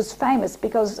was famous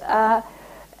because,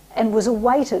 and was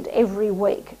awaited every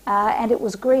week, and it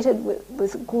was greeted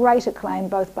with great acclaim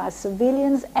both by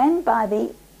civilians and by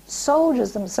the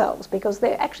soldiers themselves, because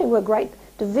there actually were great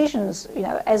divisions,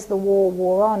 as the war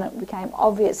wore on. It became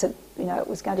obvious that, it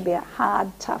was going to be a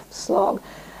hard, tough slog.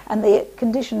 And the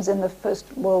conditions in the First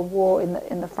World War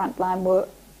in the front line were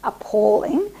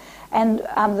appalling, and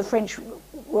the French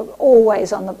were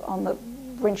always on the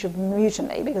brink of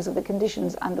mutiny because of the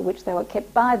conditions under which they were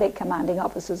kept by their commanding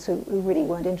officers who really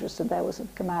weren't interested. They were sort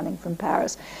of commanding from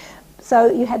Paris. So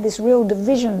you had this real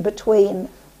division between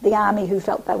the army, who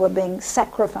felt they were being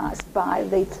sacrificed by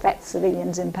the fat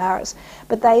civilians in Paris.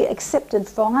 But they accepted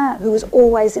Forain, who was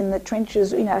always in the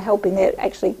trenches, helping there,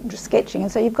 actually sketching.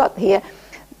 And so you've got here,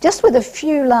 just with a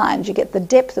few lines, you get the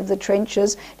depth of the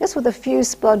trenches. Just with a few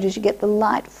splodges, you get the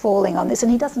light falling on this.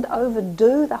 And he doesn't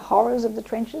overdo the horrors of the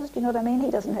trenches, do you know what I mean? He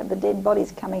doesn't have the dead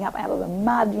bodies coming up out of the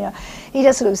mud, He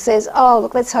just sort of says, oh,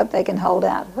 look, let's hope they can hold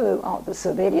out. Who? Oh, the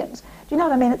civilians. Do you know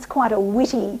what I mean? It's quite a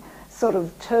witty sort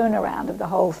of turnaround of the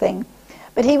whole thing.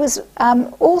 But he was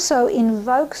also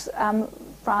invokes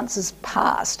France's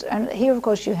past. And here, of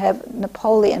course, you have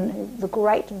Napoleon, the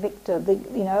great victor.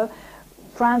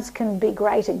 France can be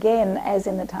great again, as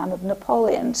in the time of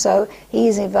Napoleon. So he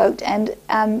is evoked. And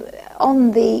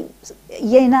on the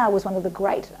Jena was one of the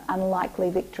great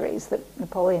unlikely victories that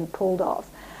Napoleon pulled off.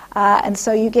 And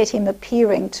so you get him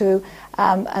appearing to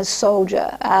a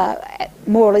soldier,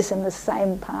 more or less in the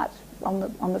same part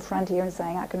on the frontier, and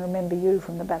saying, I can remember you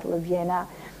from the Battle of Jena.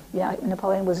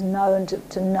 Napoleon was known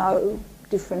to know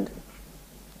different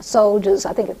soldiers.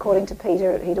 I think, according to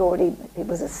Peter, it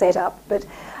was a setup, but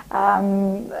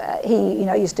he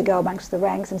used to go amongst the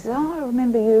ranks and say, oh, I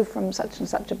remember you from such and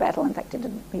such a battle. In fact,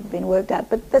 he'd been worked out,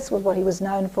 but this was what he was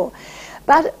known for.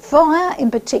 But Forain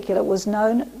in particular was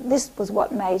known, this was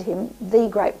what made him the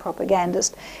great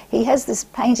propagandist. He has this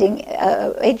painting,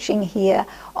 etching here,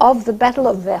 of the Battle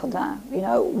of Verdun,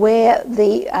 where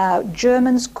the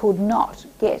Germans could not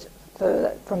get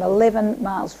further, from 11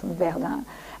 miles from Verdun.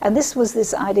 And this was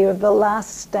this idea of the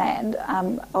last stand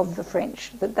of the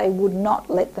French, that they would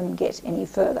not let them get any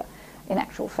further. In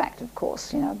actual fact, of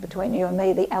course, between you and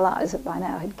me, the Allies by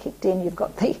now had kicked in. You've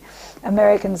got the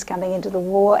Americans coming into the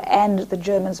war, and the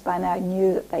Germans by now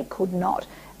knew that they could not.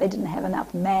 They didn't have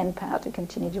enough manpower to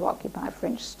continue to occupy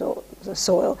French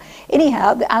soil.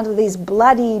 Anyhow, under these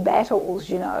bloody battles,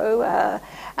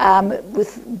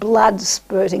 with blood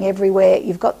spurting everywhere,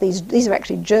 you've got these are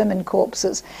actually German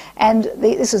corpses, and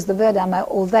this is the Verdun,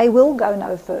 or they will go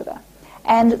no further.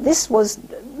 And this was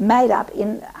made up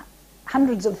in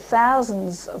hundreds of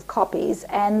thousands of copies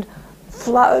and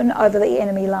flown over the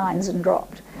enemy lines and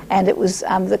dropped. And it was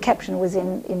the caption was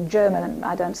in German, and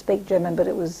I don't speak German, but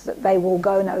it was "They will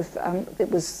go no."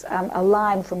 It was a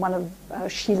line from one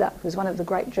of Schiller, who's one of the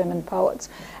great German poets,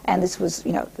 and this was,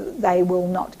 "They will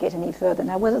not get any further."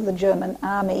 Now, whether the German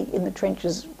army in the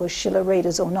trenches were Schiller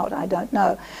readers or not, I don't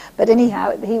know. But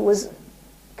anyhow, he was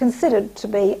considered to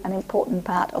be an important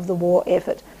part of the war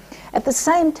effort. At the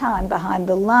same time, behind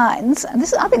the lines, and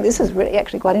I think this is really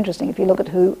actually quite interesting if you look at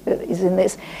who is in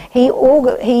this, he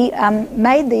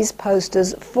made these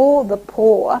posters for the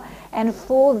poor and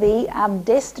for the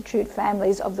destitute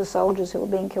families of the soldiers who were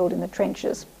being killed in the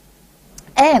trenches.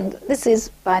 And this is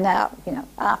by now,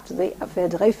 after the Affaire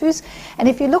Dreyfus. And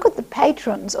if you look at the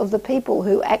patrons of the people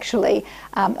who actually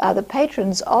are the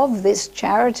patrons of this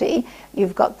charity,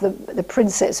 you've got the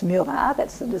Princess Murat,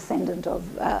 that's the descendant of,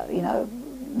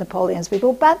 Napoleon's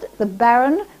people, but the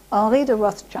Baron Henri de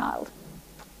Rothschild,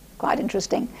 quite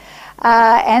interesting.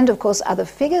 And of course other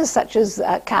figures such as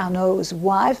Carnot's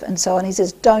wife and so on. He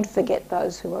says, don't forget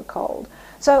those who are cold.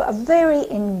 So a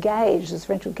very engaged, as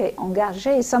French would say,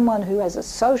 engagé, someone who has a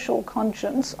social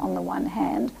conscience on the one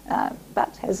hand,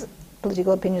 but has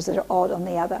political opinions that are odd on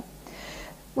the other.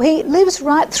 He lives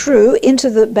right through into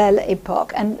the Belle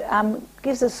Epoque and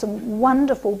gives us some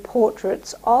wonderful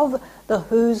portraits of the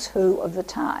who's who of the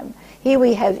time. Here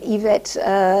we have Yvette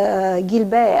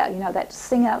Gilbert, that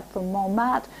singer from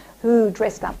Montmartre, who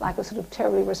dressed up like a sort of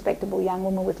terribly respectable young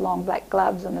woman with long black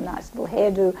gloves and a nice little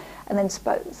hairdo, and then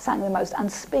sang the most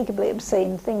unspeakably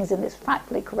obscene things in this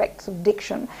frightfully correct sort of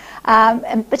diction.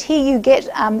 But here you get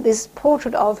this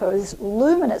portrait of her, this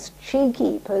luminous,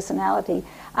 cheeky personality,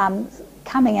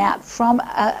 coming out from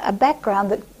a background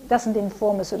that doesn't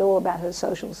inform us at all about her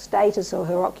social status or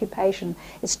her occupation.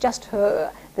 It's just her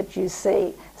that you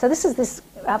see. So this is this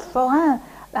Forain,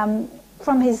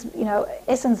 from his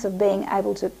essence of being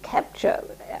able to capture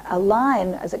a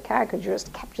line as a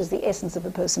caricaturist, captures the essence of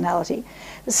a personality.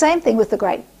 The same thing with the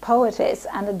great poetess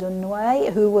Anna de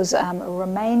Noailles, who was a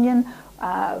Romanian,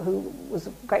 who was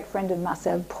a great friend of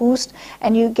Marcel Proust,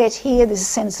 and you get here this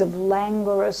sense of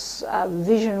languorous,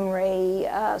 visionary,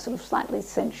 sort of slightly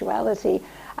sensuality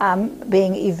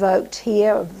being evoked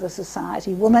here of the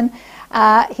society woman.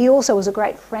 He also was a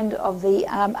great friend of the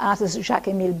artist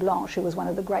Jacques-Émile Blanche, who was one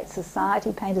of the great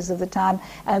society painters of the time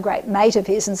and a great mate of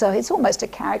his, and so it's almost a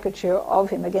caricature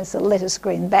of him against a lettuce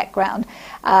green background.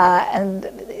 And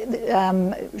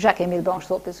Jacques-Émile Blanche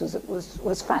thought this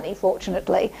was funny,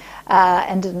 fortunately,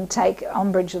 and didn't take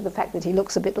umbrage of the fact that he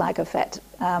looks a bit like a fat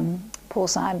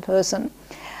porcine person.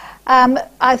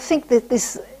 I think that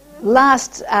this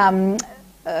last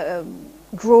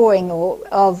drawing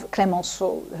of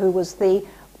Clemenceau, who was the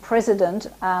president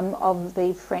of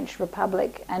the French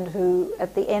Republic and who,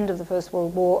 at the end of the First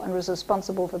World War, and was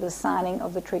responsible for the signing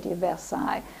of the Treaty of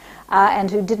Versailles, and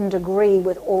who didn't agree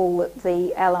with all that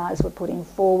the Allies were putting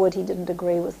forward. He didn't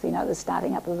agree with the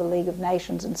starting up of the League of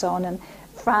Nations and so on. And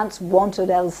France wanted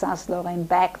Alsace-Lorraine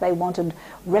back. They wanted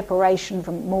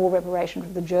more reparation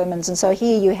from the Germans. And so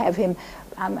here you have him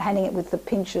handing it with the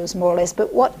pinchers, more or less.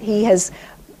 But what he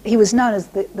was known as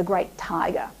the Great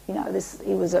Tiger.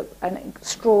 He was an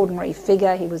extraordinary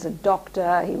figure. He was a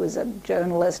doctor. He was a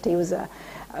journalist. He was a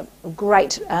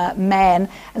great man.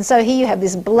 And so here you have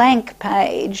this blank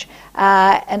page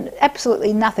and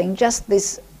absolutely nothing, just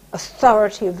this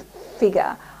authoritative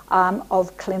figure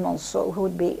of Clemenceau, who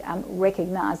would be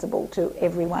recognisable to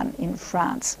everyone in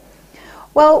France.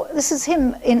 Well, this is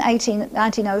him in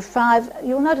 1905.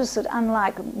 You'll notice that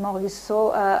unlike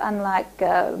Morisot, unlike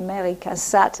Mary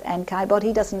Cassatt and Caillebotte,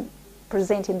 he doesn't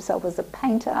present himself as a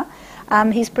painter.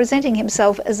 He's presenting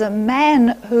himself as a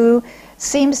man who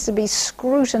seems to be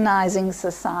scrutinising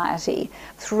society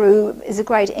is a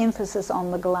great emphasis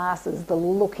on the glasses, the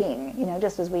looking,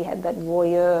 just as we had that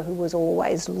voyeur who was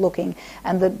always looking,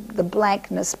 and the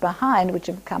blankness behind, which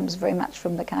comes very much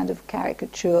from the kind of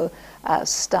caricature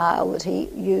style that he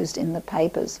used in the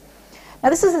papers. Now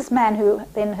this is this man who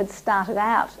then had started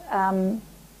out on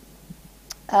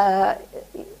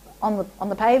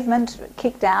the pavement,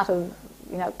 kicked out of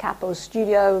Capo's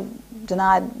studio,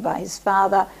 denied by his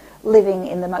father, living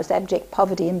in the most abject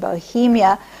poverty in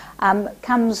Bohemia,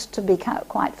 comes to be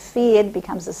quite feared,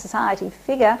 becomes a society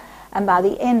figure, and by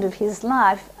the end of his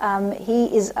life, he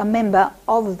is a member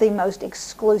of the most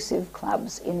exclusive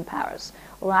clubs in Paris.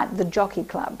 All right, the Jockey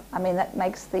Club. I mean, that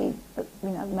makes the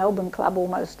Melbourne Club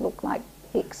almost look like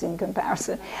Hicks in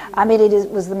comparison. I mean,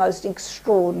 was the most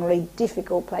extraordinarily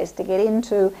difficult place to get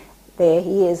into. There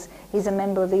he is. He's a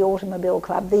member of the Automobile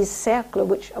Club, these cercles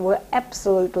which were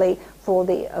absolutely for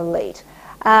the elite.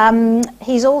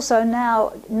 He's also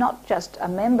now not just a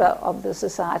member of the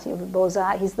Society of the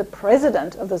Beaux-Arts, he's the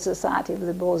president of the Society of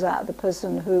the Beaux-Arts, the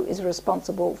person who is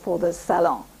responsible for the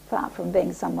salon, far from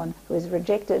being someone who is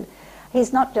rejected.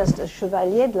 He's not just a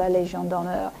Chevalier de la Légion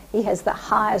d'Honneur, he has the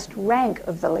highest rank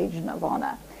of the Legion of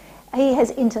Honour. He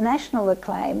has international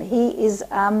acclaim. He is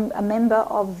a member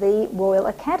of the Royal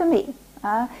Academy.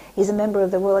 He's a member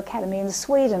of the Royal Academy in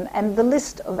Sweden, and the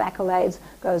list of accolades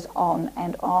goes on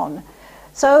and on.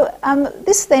 So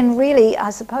this then really, I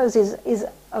suppose, is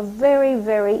a very,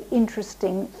 very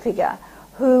interesting figure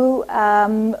who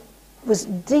was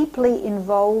deeply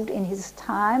involved in his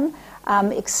time,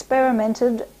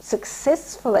 experimented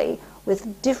successfully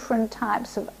with different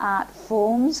types of art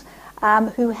forms,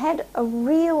 who had a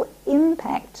real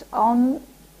impact on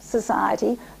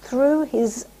society through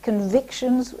his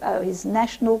convictions, his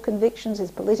national convictions,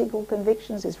 his political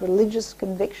convictions, his religious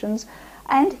convictions,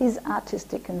 and his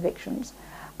artistic convictions.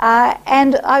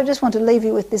 And I just want to leave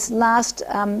you with this last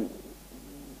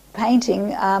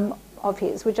painting of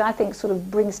his, which I think sort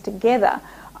of brings together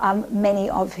many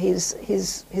of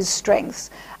his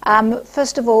strengths.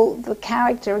 First of all, the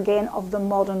character again of the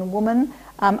modern woman,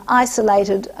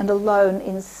 isolated and alone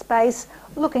in space,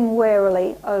 looking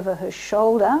warily over her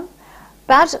shoulder,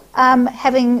 but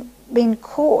having been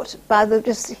caught by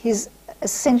just his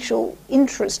essential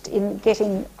interest in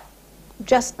getting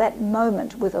just that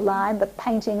moment with a line, the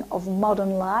painting of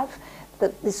modern life,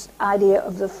 that this idea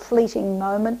of the fleeting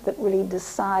moment that really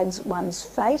decides one's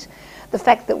fate, the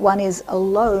fact that one is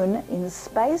alone in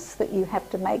space, that you have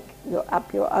to make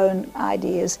up your own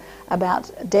ideas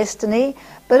about destiny,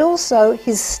 but also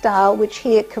his style, which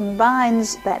here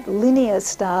combines that linear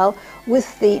style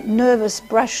with the nervous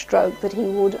brushstroke that he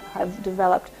would have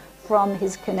developed from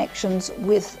his connections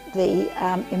with the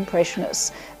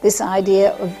Impressionists. This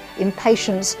idea of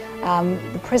impatience,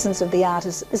 the presence of the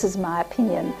artist, this is my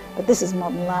opinion, but this is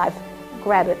modern life,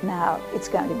 grab it now, it's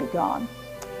going to be gone.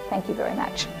 Thank you very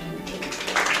much.